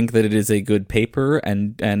 Do you think that it is a good paper?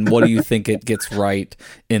 And what do you think it gets right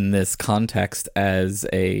in this context as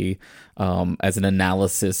as an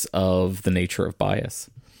analysis of the nature of bias?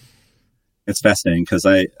 It's fascinating because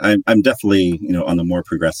I'm definitely, on the more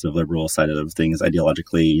progressive liberal side of things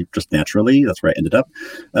ideologically, just naturally. That's where I ended up.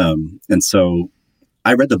 And so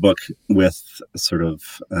I read the book with sort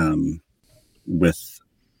of with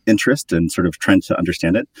interest and sort of trying to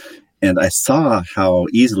understand it. And I saw how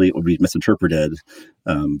easily it would be misinterpreted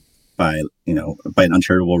by an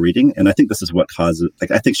uncharitable reading. And I think this is what caused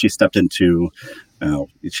it. I think she stepped into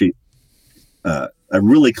a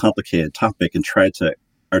really complicated topic and tried to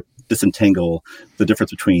disentangle the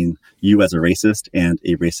difference between you as a racist and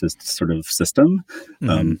a racist sort of system.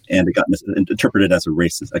 And it got interpreted as a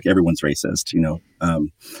racist, like everyone's racist,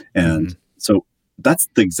 so that's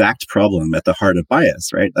the exact problem at the heart of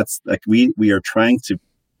bias, right? That's like we are trying to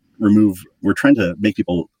make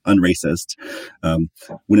people unracist,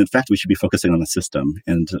 when in fact we should be focusing on the system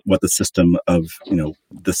and what the system of,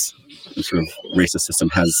 this sort of racist system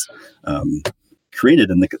has created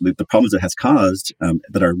and the problems it has caused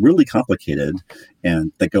that are really complicated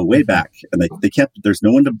and that go way back. And they can't, there's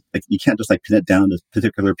no one to, you can't just pin it down to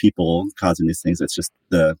particular people causing these things. It's just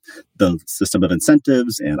the system of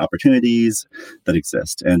incentives and opportunities that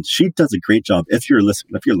exist. And she does a great job if you're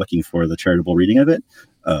looking for the charitable reading of it,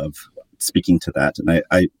 of speaking to that. And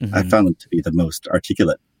I found it to be the most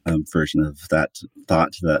articulate version of that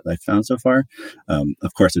thought that I found so far.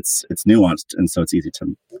 Of course, it's nuanced, and so it's easy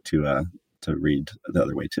to read the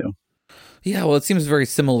other way too. Yeah, well, it seems very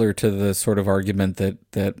similar to the sort of argument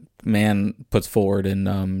that Mann puts forward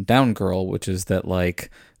in Down Girl, which is that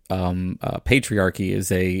patriarchy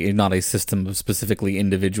is not a system of specifically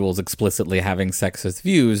individuals explicitly having sexist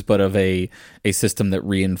views, but of a system that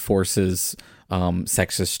reinforces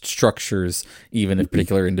sexist structures, even if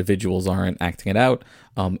particular individuals aren't acting it out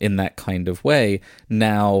in that kind of way.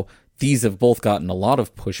 Now, these have both gotten a lot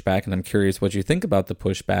of pushback, and I'm curious what you think about the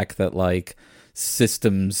pushback that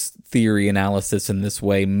systems theory analysis in this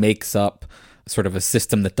way makes up sort of a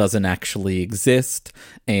system that doesn't actually exist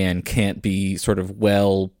and can't be sort of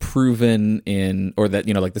well proven in, or that,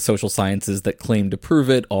 like the social sciences that claim to prove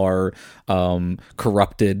it are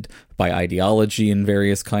corrupted by ideology in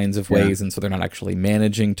various kinds of ways, and so they're not actually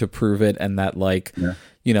managing to prove it, and that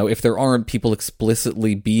if there aren't people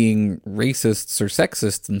explicitly being racists or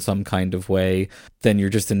sexist in some kind of way, then you're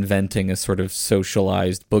just inventing a sort of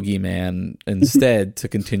socialized boogeyman instead to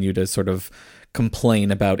continue to sort of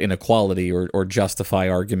complain about inequality or justify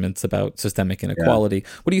arguments about systemic inequality. Yeah.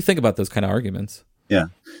 What do you think about those kind of arguments? Yeah.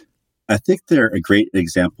 I think they're a great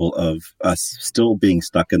example of us still being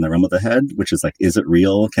stuck in the realm of the head, which is like, is it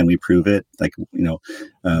real? Can we prove it? Like,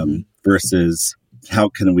 versus how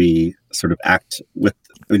can we sort of act with,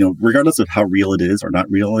 regardless of how real it is or not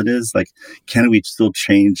real it is, like, can we still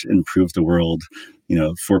change and improve the world,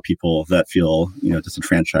 for people that feel,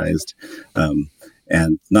 disenfranchised,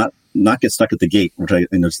 and not get stuck at the gate, which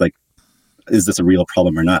it's like, is this a real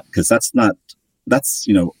problem or not? Because that's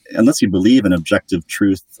unless you believe in objective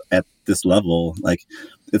truth at this level, like,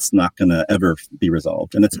 it's not going to ever be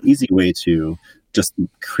resolved. And it's an easy way to just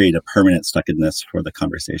create a permanent stuckedness for the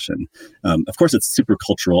conversation. Of course, it's super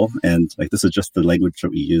cultural, and like, this is just the language that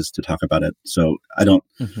we use to talk about it. So I don't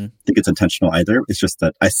think it's intentional either. It's just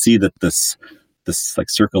that I see that this like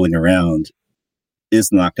circling around is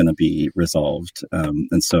not going to be resolved.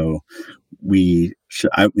 And so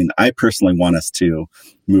I personally want us to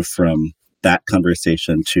move from that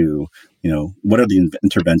conversation to, what are the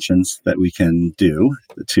interventions that we can do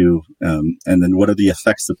to, and then what are the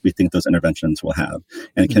effects that we think those interventions will have?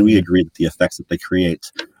 And can we agree that the effects that they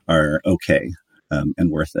create are okay?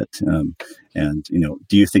 And worth it. And,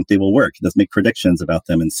 do you think they will work? Let's make predictions about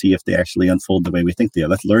them and see if they actually unfold the way we think they are.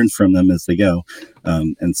 Let's learn from them as they go,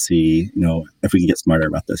 and see, if we can get smarter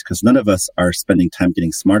about this. Because none of us are spending time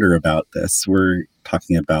getting smarter about this. We're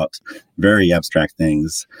talking about very abstract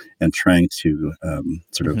things and trying to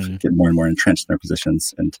sort of get more and more entrenched in our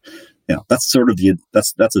positions. And, that's sort of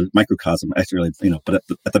that's a microcosm, actually, but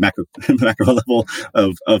at the macro level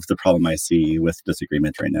of the problem I see with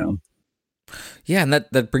disagreement right now. Yeah, and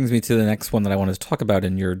that brings me to the next one that I wanted to talk about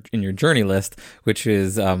in your journey list, which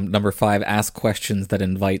is number 5, ask questions that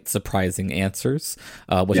invite surprising answers,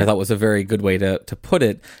 which I thought was a very good way to put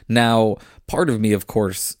it. Now, part of me, of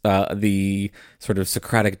course, the sort of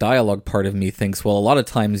Socratic dialogue part of me thinks, well, a lot of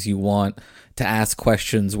times you want to ask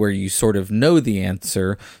questions where you sort of know the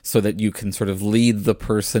answer so that you can sort of lead the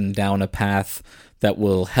person down a path that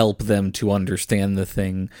will help them to understand the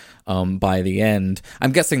thing by the end.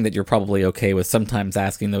 I'm guessing that you're probably okay with sometimes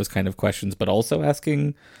asking those kind of questions, but also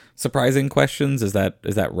asking surprising questions. Is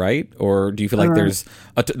that right? Or do you feel like there's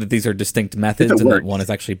these are distinct methods and that one is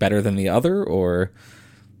actually better than the other? Or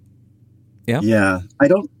yeah,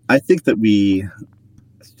 I think that we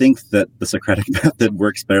think that the Socratic method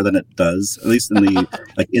works better than it does, at least in the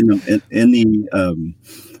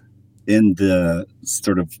in the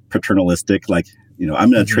sort of paternalistic, like,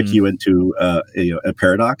 I'm going to trick you into a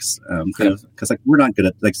paradox, because like, we're not good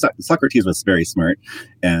at, like, Socrates was very smart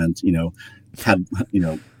and had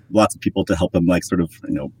lots of people to help him, like, sort of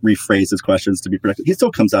rephrase his questions to be productive. He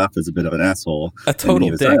still comes off as a bit of an asshole, a total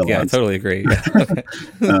dick. Dialogues. Yeah, I totally agree.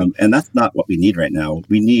 And that's not what we need right now.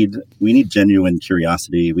 We need genuine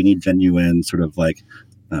curiosity. We need genuine sort of like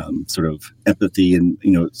sort of empathy, and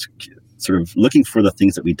sort of looking for the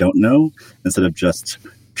things that we don't know instead of just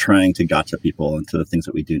trying to gotcha people into the things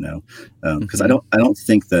that we do know. Because I don't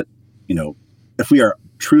think that, if we are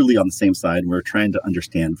truly on the same side, we're trying to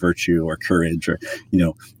understand virtue or courage, or,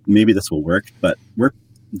 maybe this will work, but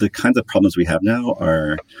the kinds of problems we have now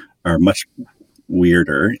are much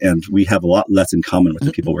weirder, and we have a lot less in common with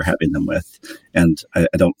the people we're having them with. And I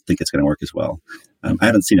don't think it's going to work as well. I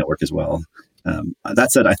haven't seen it work as well.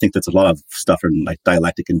 That said, I think there's a lot of stuff in, like,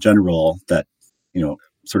 dialectic in general that,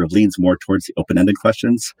 sort of leans more towards the open-ended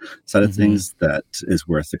questions side of things that is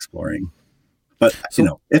worth exploring. But,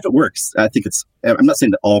 if it works, I think I'm not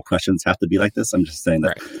saying that all questions have to be like this. I'm just saying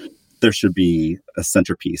that there should be a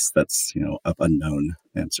centerpiece that's, of unknown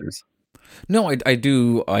answers. No, I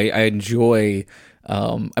do. I enjoy,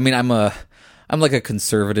 I'm like a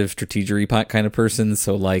conservative strategery kind of person,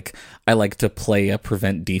 so like I like to play a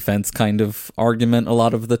prevent defense kind of argument a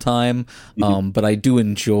lot of the time. But I do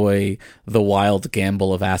enjoy the wild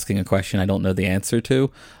gamble of asking a question I don't know the answer to,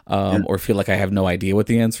 or feel like I have no idea what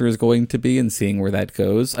the answer is going to be, and seeing where that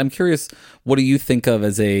goes. I'm curious, what do you think of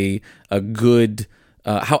as a good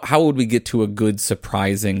how would we get to a good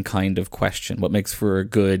surprising kind of question? What makes for a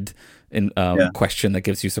good question that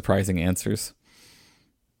gives you surprising answers?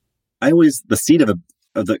 The seed of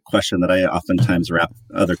the question that I oftentimes wrap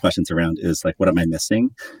other questions around is like, what am I missing?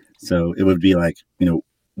 So it would be like,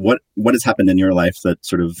 what has happened in your life that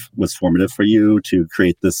sort of was formative for you to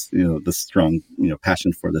create this, this strong,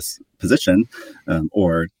 passion for this position,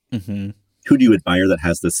 or who do you admire that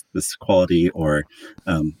has this quality, or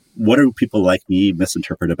what do people like me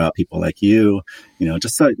misinterpret about people like you?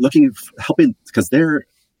 Just so helping, because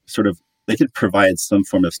they can provide some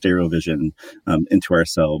form of stereo vision into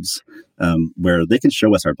ourselves, where they can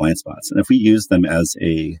show us our blind spots, and if we use them as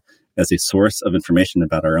a source of information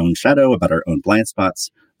about our own shadow, about our own blind spots,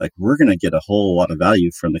 like we're going to get a whole lot of value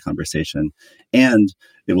from the conversation, and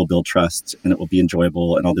it will build trust, and it will be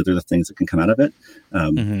enjoyable, and all the other things that can come out of it.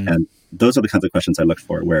 And those are the kinds of questions I look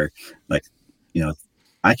for, where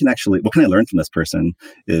I can actually, what can I learn from this person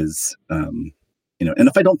is, and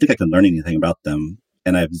if I don't think I can learn anything about them,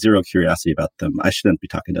 and I have zero curiosity about them, I shouldn't be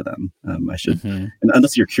talking to them. I should, and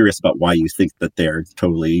unless you're curious about why you think that they're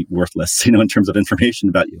totally worthless, in terms of information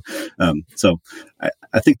about you. So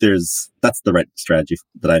I think that's the right strategy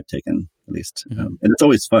that I've taken, at least. And it's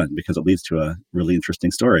always fun because it leads to a really interesting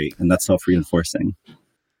story, and that's self-reinforcing.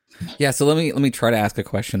 Yeah, so let me try to ask a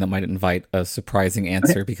question that might invite a surprising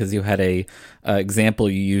answer, because you had a example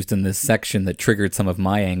you used in this section that triggered some of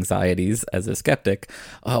my anxieties as a skeptic.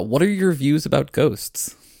 What are your views about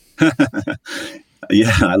ghosts?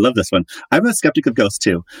 Yeah, I love this one. I'm a skeptic of ghosts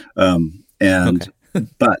too,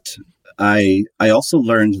 but I also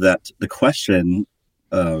learned that the question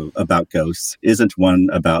about ghosts isn't one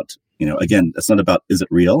about, again, it's not about, is it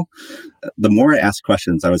real? The more I asked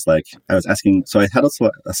questions, I was asking, so I had a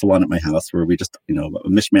salon at my house where we just, a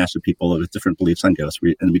mishmash of people with different beliefs on ghosts.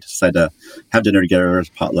 And we decided to have dinner together as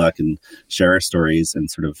potluck and share our stories and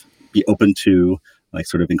sort of be open to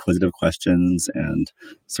sort of inquisitive questions and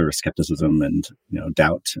sort of skepticism and,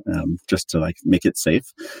 doubt, just to make it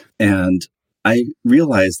safe. And I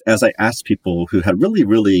realized as I asked people who had really,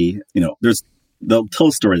 really, they'll tell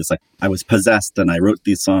a story that's like, I was possessed and I wrote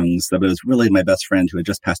these songs, that it was really my best friend who had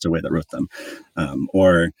just passed away that wrote them.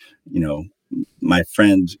 Or, my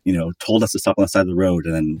friend, told us to stop on the side of the road,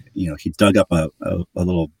 and then, he dug up a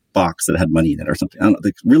little box that had money in it or something. I don't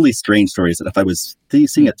know, really strange stories that if I was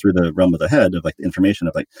seeing it through the realm of the head of the information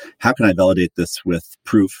of how can I validate this with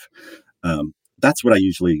proof? That's what I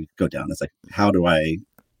usually go down. It's how do I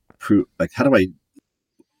prove, how do I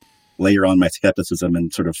layer on my skepticism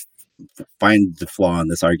and sort of find the flaw in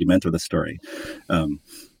this argument or the story,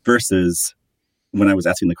 versus when I was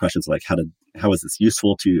asking the questions how is this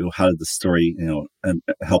useful to you? How did the story,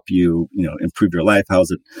 help you, improve your life? How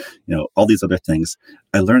is it, all these other things.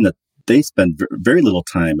 I learned that they spend very little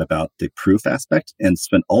time about the proof aspect and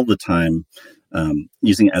spend all the time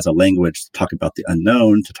using it as a language to talk about the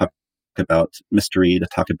unknown, to talk about mystery, to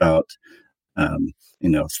talk about,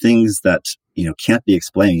 things that, can't be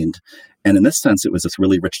explained. And in this sense, it was this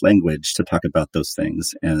really rich language to talk about those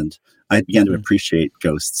things. And I began to appreciate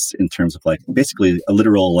ghosts in terms of basically a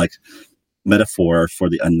literal metaphor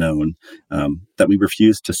for the unknown, that we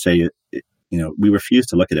refuse to say, we refuse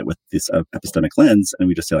to look at it with this epistemic lens. And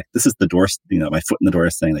we just say this is the door, my foot in the door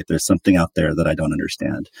is saying there's something out there that I don't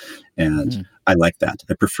understand. And I like that.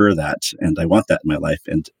 I prefer that. And I want that in my life.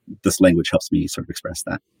 And this language helps me sort of express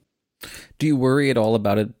that. Do you worry at all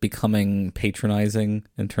about it becoming patronizing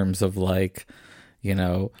in terms of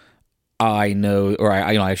I know, or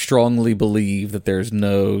I strongly believe that there's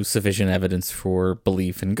no sufficient evidence for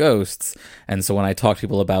belief in ghosts, and so when I talk to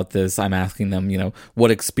people about this, I'm asking them, what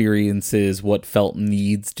experiences, what felt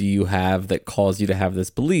needs do you have that cause you to have this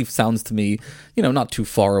belief? Sounds to me, not too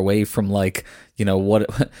far away from what's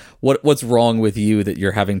wrong with you that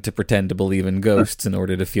you're having to pretend to believe in ghosts in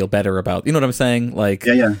order to feel better about, you know what I'm saying?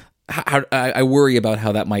 Yeah. How I worry about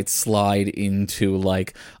how that might slide into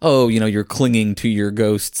you're clinging to your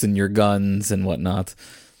ghosts and your guns and whatnot.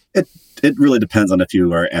 It really depends on if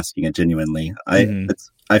you are asking it genuinely.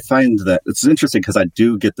 I find that it's interesting because I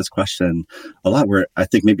do get this question a lot, where I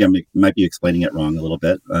think maybe I might be explaining it wrong a little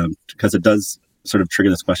bit, because it does sort of trigger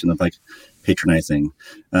this question of patronizing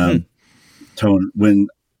tone. When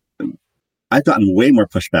I've gotten way more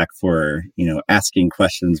pushback for, asking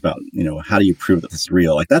questions about, how do you prove that this is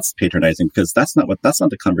real? That's patronizing, because that's not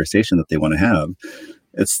the conversation that they want to have.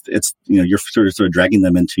 It's you're sort of dragging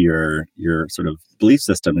them into your sort of belief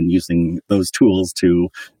system and using those tools to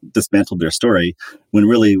dismantle their story, when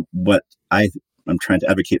really what I'm trying to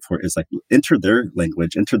advocate for is enter their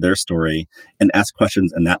language, enter their story, and ask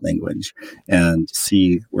questions in that language and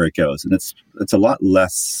see where it goes. And it's a lot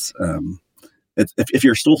less, if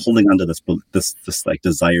you're still holding on to this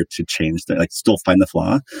desire to change, still find the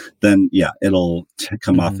flaw, then yeah, it'll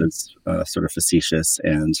come off as sort of facetious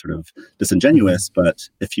and sort of disingenuous. But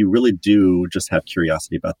if you really do just have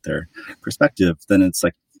curiosity about their perspective, then it's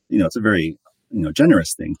it's a very,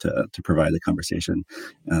 generous thing to provide the conversation.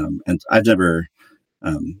 And I've never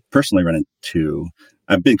personally run into,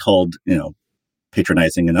 I've been called,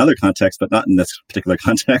 patronizing in other contexts, but not in this particular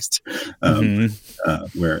context,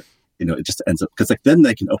 where, it just ends up, because like then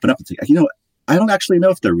they can open up and say, I don't actually know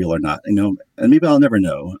if they're real or not, and maybe I'll never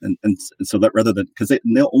know. And so that rather than, because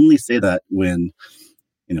they'll only say that when,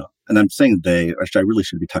 and I'm saying they, or I really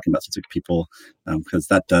should be talking about specific people, because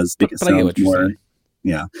that does make it sound more,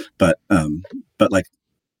 but like,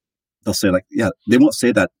 they'll say like, they won't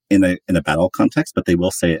say that in a battle context, but they will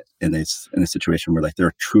say it in a situation where like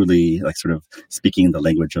they're truly like sort of speaking the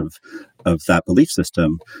language of that belief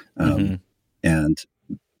system. And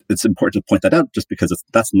it's important to point that out just because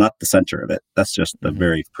that's not the center of it. That's just the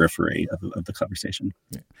very periphery of the conversation.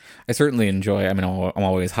 Yeah. I certainly enjoy, I'm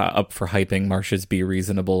always up for hyping Marcia's Be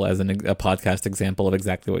Reasonable as a podcast example of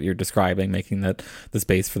exactly what you're describing, making that the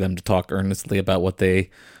space for them to talk earnestly about what they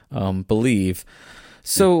believe.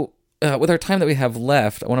 So with our time that we have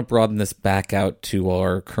left, I want to broaden this back out to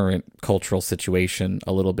our current cultural situation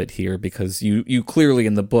a little bit here, because you clearly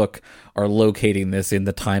in the book are locating this in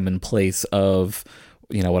the time and place of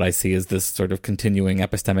what I see is this sort of continuing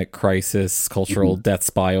epistemic crisis, cultural death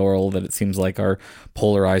spiral that it seems like our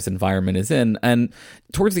polarized environment is in. And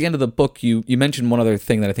towards the end of the book, you mentioned one other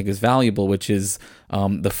thing that I think is valuable, which is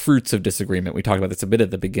the fruits of disagreement. We talked about this a bit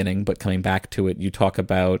at the beginning, but coming back to it, you talk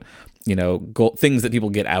about things that people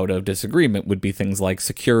get out of disagreement would be things like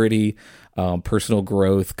security, personal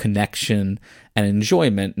growth, connection, and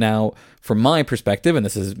enjoyment. Now, from my perspective, and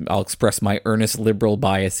I'll express my earnest liberal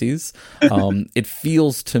biases, it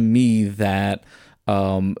feels to me that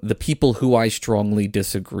the people who I strongly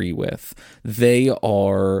disagree with, they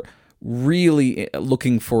are really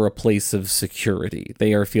looking for a place of security.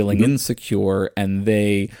 They are feeling insecure, and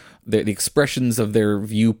the expressions of their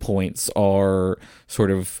viewpoints are sort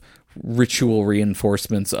of ritual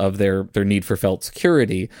reinforcements of their need for felt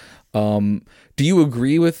security. Do you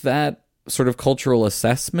agree with that sort of cultural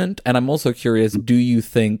assessment? And I'm also curious, do you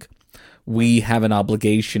think we have an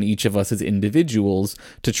obligation, each of us as individuals,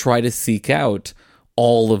 to try to seek out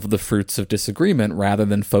all of the fruits of disagreement rather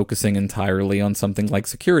than focusing entirely on something like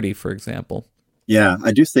security, for example? Yeah,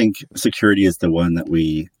 I do think security is the one that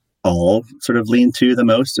we all sort of lean to the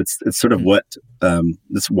most. It's sort of what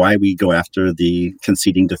that's why we go after the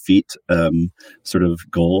conceding defeat sort of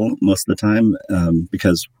goal most of the time,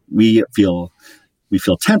 because we feel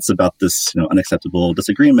tense about this unacceptable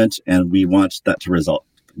disagreement, and we want that to resolve.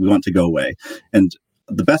 We want to go away, and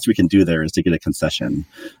the best we can do there is to get a concession,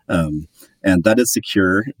 and that is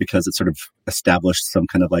secure because it sort of established some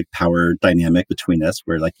kind of like power dynamic between us,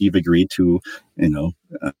 where like you've agreed to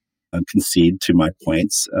concede to my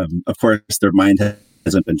points. Of course, their mind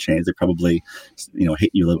hasn't been changed. They probably,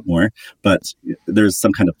 hate you a little bit more, but there's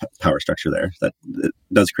some kind of power structure there that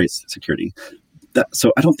does create security.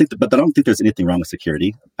 So I don't think there's anything wrong with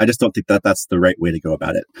security. I just don't think that that's the right way to go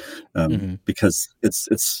about it, because it's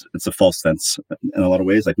a false sense in a lot of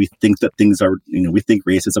ways. Like we think that things are, we think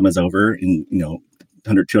racism is over, and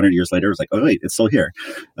 100, 200 years later, it's like, oh wait, it's still here,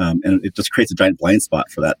 and it just creates a giant blind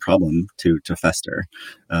spot for that problem to fester.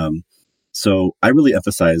 So I really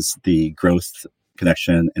emphasize the growth,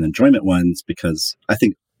 connection, and enjoyment ones, because I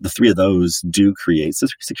think the three of those do create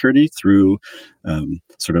security through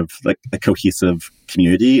sort of like a cohesive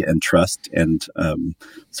community and trust, and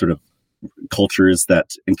sort of cultures that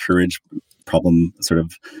encourage problem sort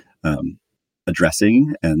of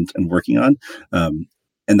addressing and working on,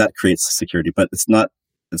 and that creates security. But it's not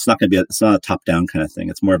a top down kind of thing.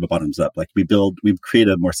 It's more of a bottoms up. Like we create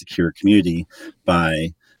a more secure community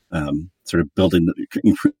by sort of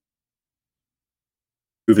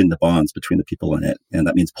improving the bonds between the people in it. And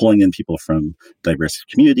that means pulling in people from diverse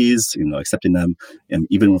communities, accepting them, and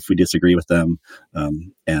even if we disagree with them,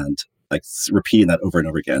 and like repeating that over and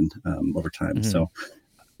over again over time. So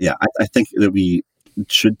yeah, I think that we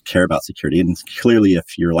should care about security. And clearly,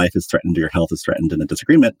 if your life is threatened or your health is threatened in a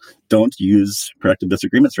disagreement, don't use productive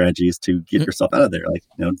disagreement strategies to get yourself out of there. Like,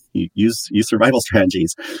 use survival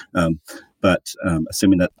strategies. But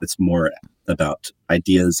assuming that it's more about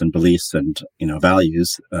ideas and beliefs and,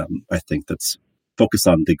 values, I think that's focus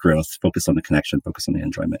on the growth, focus on the connection, focus on the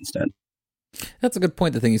enjoyment instead. That's a good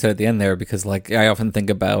point, the thing you said at the end there, because like I often think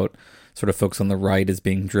about sort of folks on the right as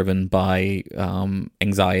being driven by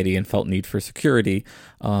anxiety and felt need for security.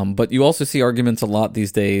 But you also see arguments a lot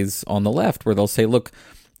these days on the left where they'll say, look,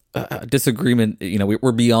 disagreement,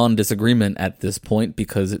 we're beyond disagreement at this point,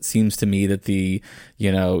 because it seems to me that the,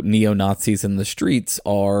 neo-Nazis in the streets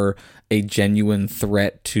are a genuine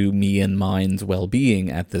threat to me and mine's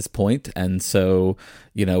well-being at this point. And so,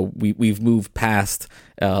 we've moved past,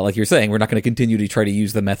 like you're saying, we're not going to continue to try to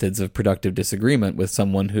use the methods of productive disagreement with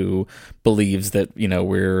someone who believes that,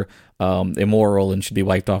 we're immoral and should be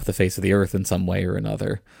wiped off the face of the earth in some way or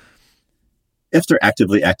another. If they're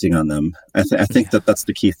actively acting on them, I think that's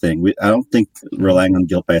the key thing. I don't think relying on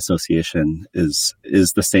guilt by association is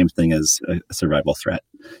the same thing as a survival threat.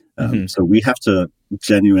 So we have to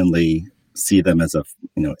genuinely see them as a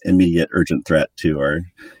immediate, urgent threat to our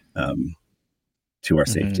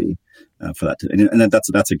safety. For that, and that's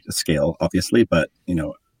a scale, obviously, but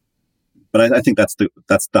I think that's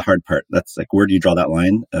the hard part. That's like, where do you draw that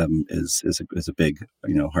line? Is a big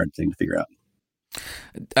hard thing to figure out.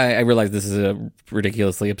 I realize this is a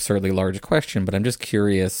ridiculously, absurdly large question, but I'm just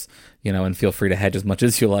curious, and feel free to hedge as much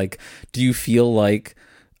as you like. Do you feel like,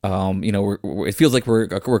 it feels like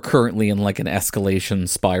we're currently in like an escalation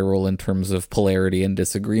spiral in terms of polarity and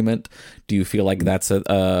disagreement? Do you feel like that's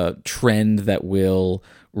a trend that will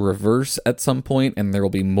reverse at some point and there will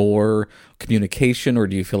be more communication, or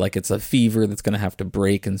do you feel like it's a fever that's going to have to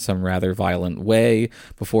break in some rather violent way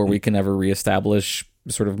before we can ever reestablish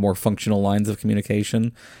sort of more functional lines of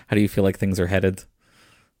communication? How do you feel like things are headed?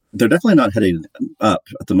 They're definitely not heading up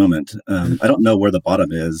at the moment. I don't know where the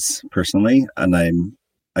bottom is personally, and I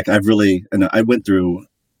went through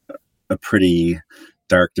a pretty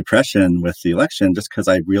dark depression with the election just because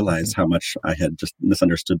I realized how much I had just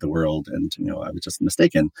misunderstood the world, and I was just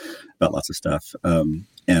mistaken about lots of stuff.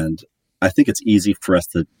 And I think it's easy for us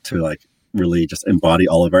to like really just embody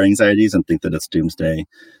all of our anxieties and think that it's doomsday.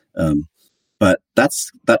 But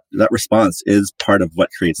that response is part of what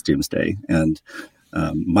creates doomsday. And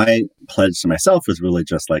my pledge to myself was really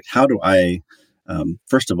just like, how do I,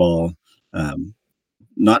 first of all,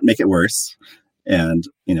 not make it worse? And,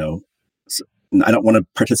 I don't want to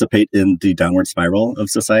participate in the downward spiral of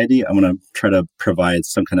society. I want to try to provide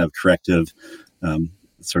some kind of corrective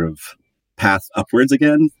sort of path upwards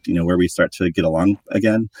again, where we start to get along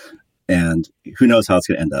again. And who knows how it's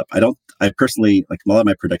going to end up. I personally, like, a lot of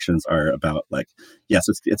my predictions are about like, yes,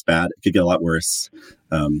 it's bad. It could get a lot worse.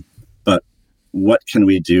 But what can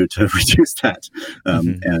we do to reduce that?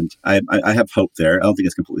 And I have hope there. I don't think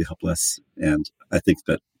it's completely hopeless. And I think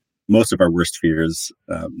that most of our worst fears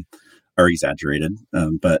are exaggerated.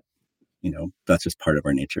 But, that's just part of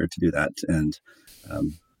our nature to do that. And,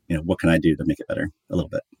 what can I do to make it better a little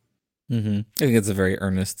bit? I think it's a very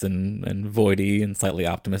earnest and voidy and slightly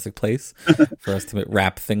optimistic place for us to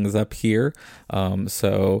wrap things up here.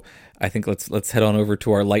 So I think let's head on over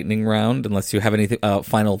to our lightning round. Unless you have anything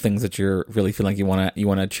final things that you're really feeling like you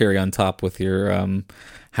want to cherry on top with your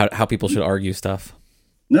how people should argue stuff.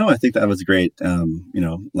 No, I think that was a great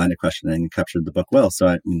line of questioning and captured the book well.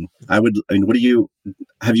 So what do you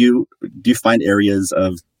find areas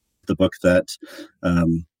of the book that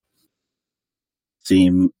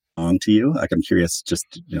seem wrong to you? Like, I'm curious,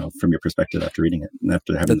 just from your perspective after reading it and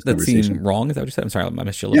after having this conversation. That seem wrong? Is that what you said? I'm sorry, I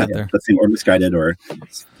missed you a little bit there. That seem or misguided or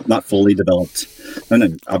not fully developed. No,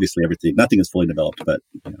 obviously nothing is fully developed, but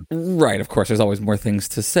right. Of course, there's always more things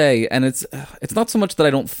to say, and it's not so much that I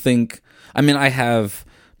don't think. I mean, I have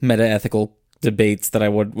meta-ethical debates that I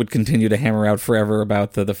would continue to hammer out forever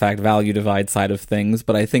about the fact value divide side of things,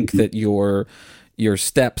 but I think that your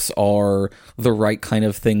steps are the right kind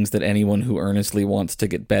of things that anyone who earnestly wants to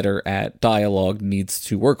get better at dialogue needs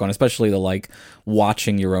to work on, especially the like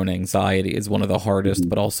watching your own anxiety is one of the hardest,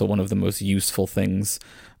 but also one of the most useful things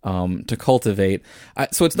to cultivate.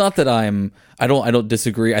 So it's not that I don't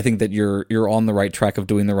disagree. I think that you're on the right track of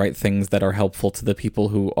doing the right things that are helpful to the people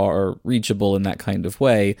who are reachable in that kind of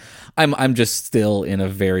way. I'm just still in a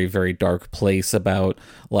very, very dark place about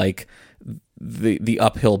like the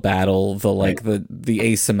uphill battle, the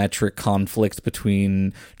asymmetric conflict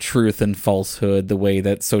between truth and falsehood, the way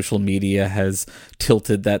that social media has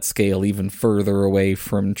tilted that scale even further away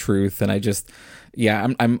from truth. And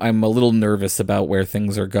I'm a little nervous about where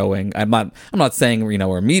things are going. I'm not saying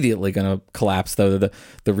we're immediately going to collapse, though.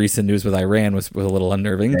 The recent news with Iran was a little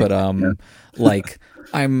unnerving, but like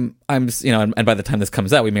I'm and by the time this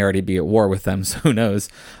comes out, we may already be at war with them. So who knows?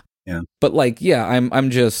 Yeah. But I'm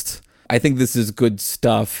just. I think this is good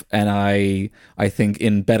stuff, and I think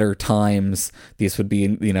in better times this would be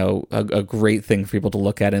a great thing for people to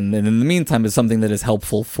look at, and in the meantime is something that is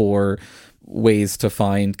helpful for ways to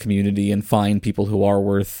find community and find people who are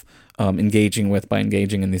worth engaging with by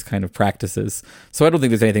engaging in these kind of practices. So I don't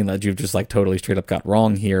think there's anything that you've just like totally straight up got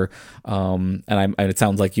wrong here, and it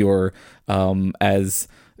sounds like you're as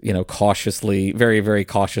cautiously, very, very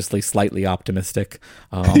cautiously, slightly optimistic.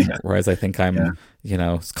 Whereas I think I'm,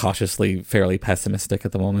 cautiously, fairly pessimistic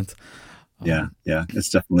at the moment. Yeah. It's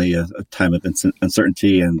definitely a time of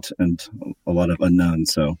uncertainty and a lot of unknown.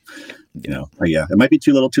 So, it might be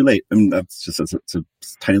too little, too late. I mean, it's a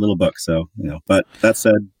tiny little book. So, but that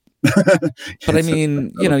said. But I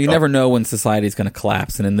mean, you never know when society's going to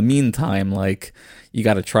collapse. And in the meantime, like, you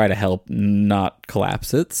got to try to help not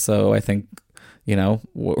collapse it. So I think,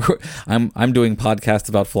 I'm doing podcasts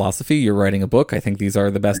about philosophy. You're writing a book. I think these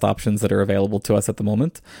are the best options that are available to us at the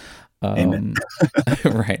moment. Amen.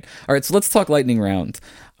 Right. All right. So let's talk lightning round.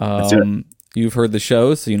 You've heard the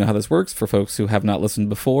show, so you know how this works. For folks who have not listened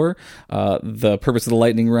before, the purpose of the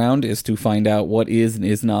lightning round is to find out what is and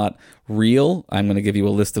is not real. I'm going to give you a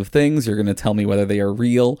list of things. You're going to tell me whether they are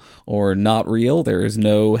real or not real. There is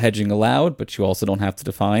no hedging allowed, but you also don't have to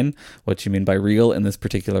define what you mean by real in this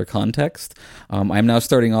particular context. I'm now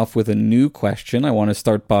starting off with a new question. I want to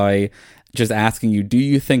start by just asking you, do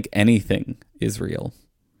you think anything is real?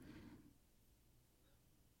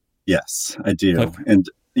 Yes, I do. Okay. And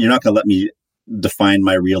you're not going to let me define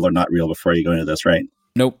my real or not real before you go into this, right?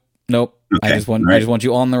 Nope. Okay. I just want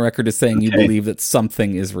you on the record as saying you believe that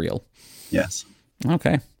something is real. Yes.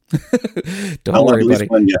 Okay. Don't I'll worry, at least buddy.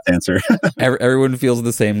 one yes answer. Everyone feels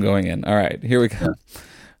the same going in. All right, here we go. Yeah.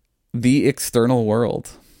 The external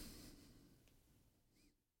world.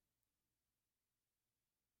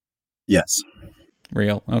 Yes.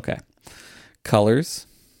 Real. Okay. Colors.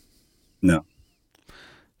 No.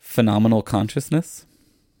 Phenomenal consciousness.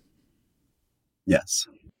 Yes.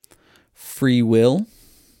 Free will.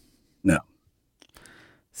 No.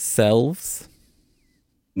 Selves.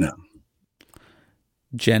 No.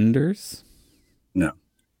 Genders. No.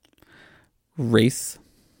 Race.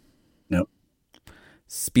 No.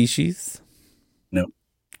 Species. No.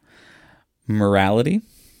 Morality.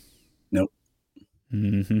 No.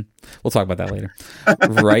 Mm-hmm. We'll talk about that later.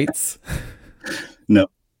 Rights. No.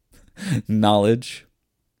 Knowledge.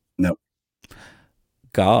 No.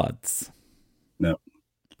 Gods. No.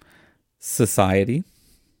 Society.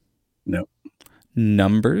 No.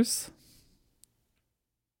 Numbers.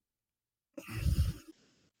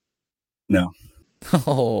 No.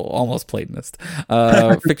 Oh, almost Platonist.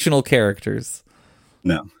 Fictional characters.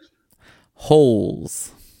 No.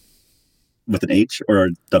 Holes. With an H or a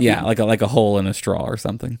W? Yeah, like a hole in a straw or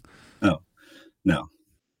something. Oh, no.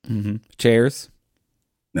 Mm-hmm. Chairs.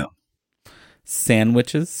 No.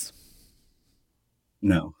 Sandwiches.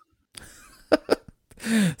 No.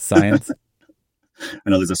 Science. I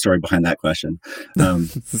know there's a story behind that question.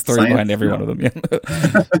 It's the story science? behind every one of them. Yeah.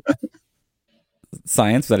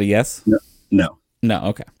 Science, is that a yes? No. No,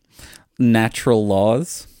 okay. Natural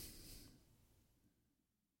laws.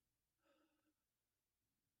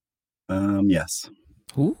 Yes.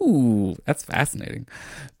 Ooh, that's fascinating.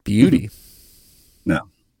 Beauty. No.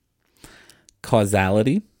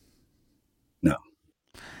 Causality. No.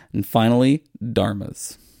 And finally,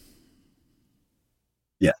 dharmas.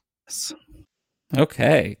 Yes.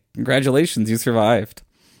 Okay. Congratulations, you survived.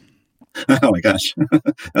 Oh my gosh.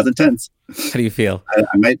 That was intense. How do you feel?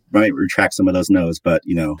 I might retract some of those no's, but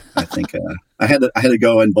I think I had to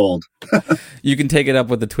go in bold. You can take it up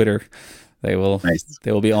with the Twitter. They will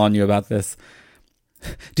be on you about this.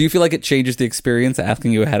 Do you feel like it changes the experience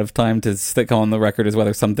asking you ahead of time to stick on the record as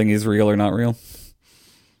whether something is real or not real?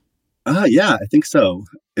 Yeah, I think so.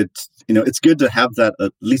 It's it's good to have that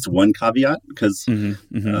at least one caveat because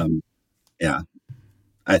yeah,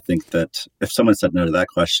 I think that if someone said no to that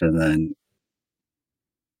question, then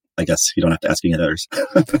I guess you don't have to ask any others.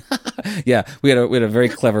 Yeah, we had a very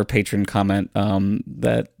clever patron comment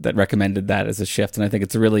that recommended that as a shift, and I think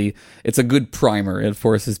it's a good primer. It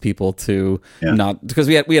forces people to not, because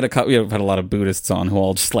we had a lot of Buddhists on who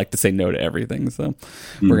all just like to say no to everything. So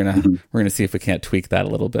we're gonna see if we can't tweak that a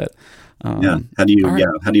little bit. How do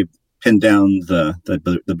you pin down the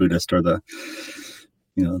Buddhist or the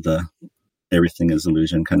the everything is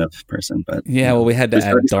illusion kind of person? But well, we had to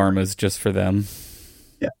add dharmas just for them.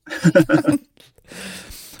 Yeah.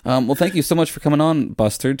 Well, thank you so much for coming on,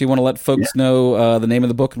 Buster. Do you want to let folks know the name of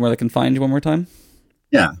the book and where they can find you one more time?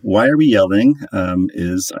 Yeah. Why Are We Yelling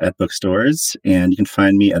is at bookstores, and you can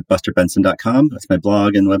find me at busterbenson.com. That's my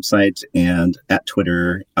blog and website, and at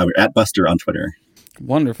Twitter, at Buster on Twitter.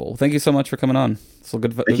 Wonderful. Thank you so much for coming on. So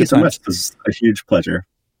good. Thank you so much. This is a huge pleasure.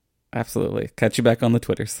 Absolutely. Catch you back on the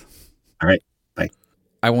Twitters. All right. Bye.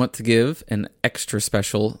 I want to give an extra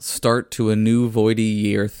special start to a new Voidy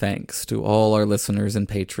year thanks to all our listeners and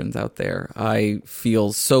patrons out there. I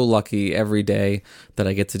feel so lucky every day that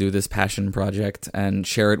I get to do this passion project and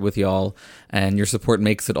share it with y'all, and your support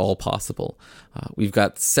makes it all possible. We've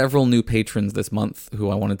got several new patrons this month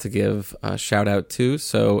who I wanted to give a shout out to,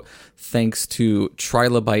 so thanks to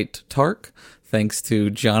Trilobite Tark, thanks to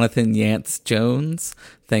Jonathan Yance Jones,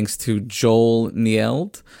 thanks to Joel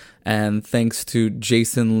Nield, and thanks to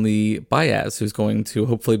Jason Lee Baez, who's going to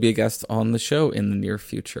hopefully be a guest on the show in the near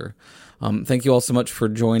future. Thank you all so much for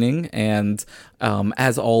joining. And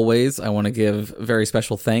as always, I want to give very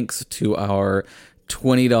special thanks to our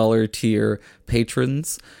 $20 tier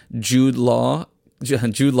patrons. Jude Law's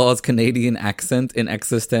Canadian accent in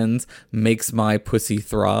Existenz makes my pussy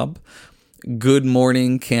throb. Good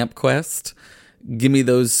Morning Camp Quest. Gimme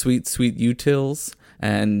those sweet, sweet utils.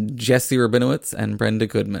 And Jesse Rabinowitz and Brenda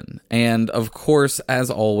Goodman. And of course, as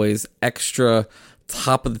always, extra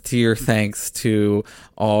top of the tier thanks to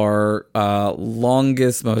our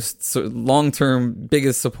longest, most long-term,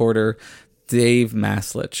 biggest supporter, Dave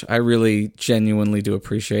Maslich. I really genuinely do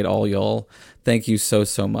appreciate all y'all. Thank you so,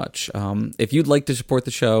 so much. If you'd like to support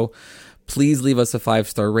the show, please leave us a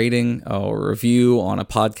 5-star rating or review on a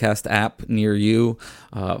podcast app near you.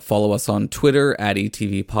 Follow us on Twitter at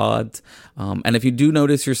ETVPod. And if you do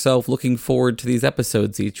notice yourself looking forward to these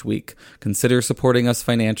episodes each week, consider supporting us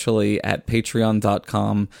financially at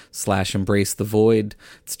patreon.com/embracethevoid.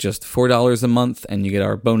 It's just $4 a month and you get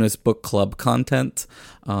our bonus book club content.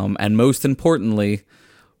 And most importantly,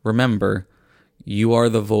 remember, you are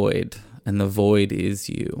the void and the void is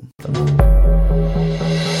you.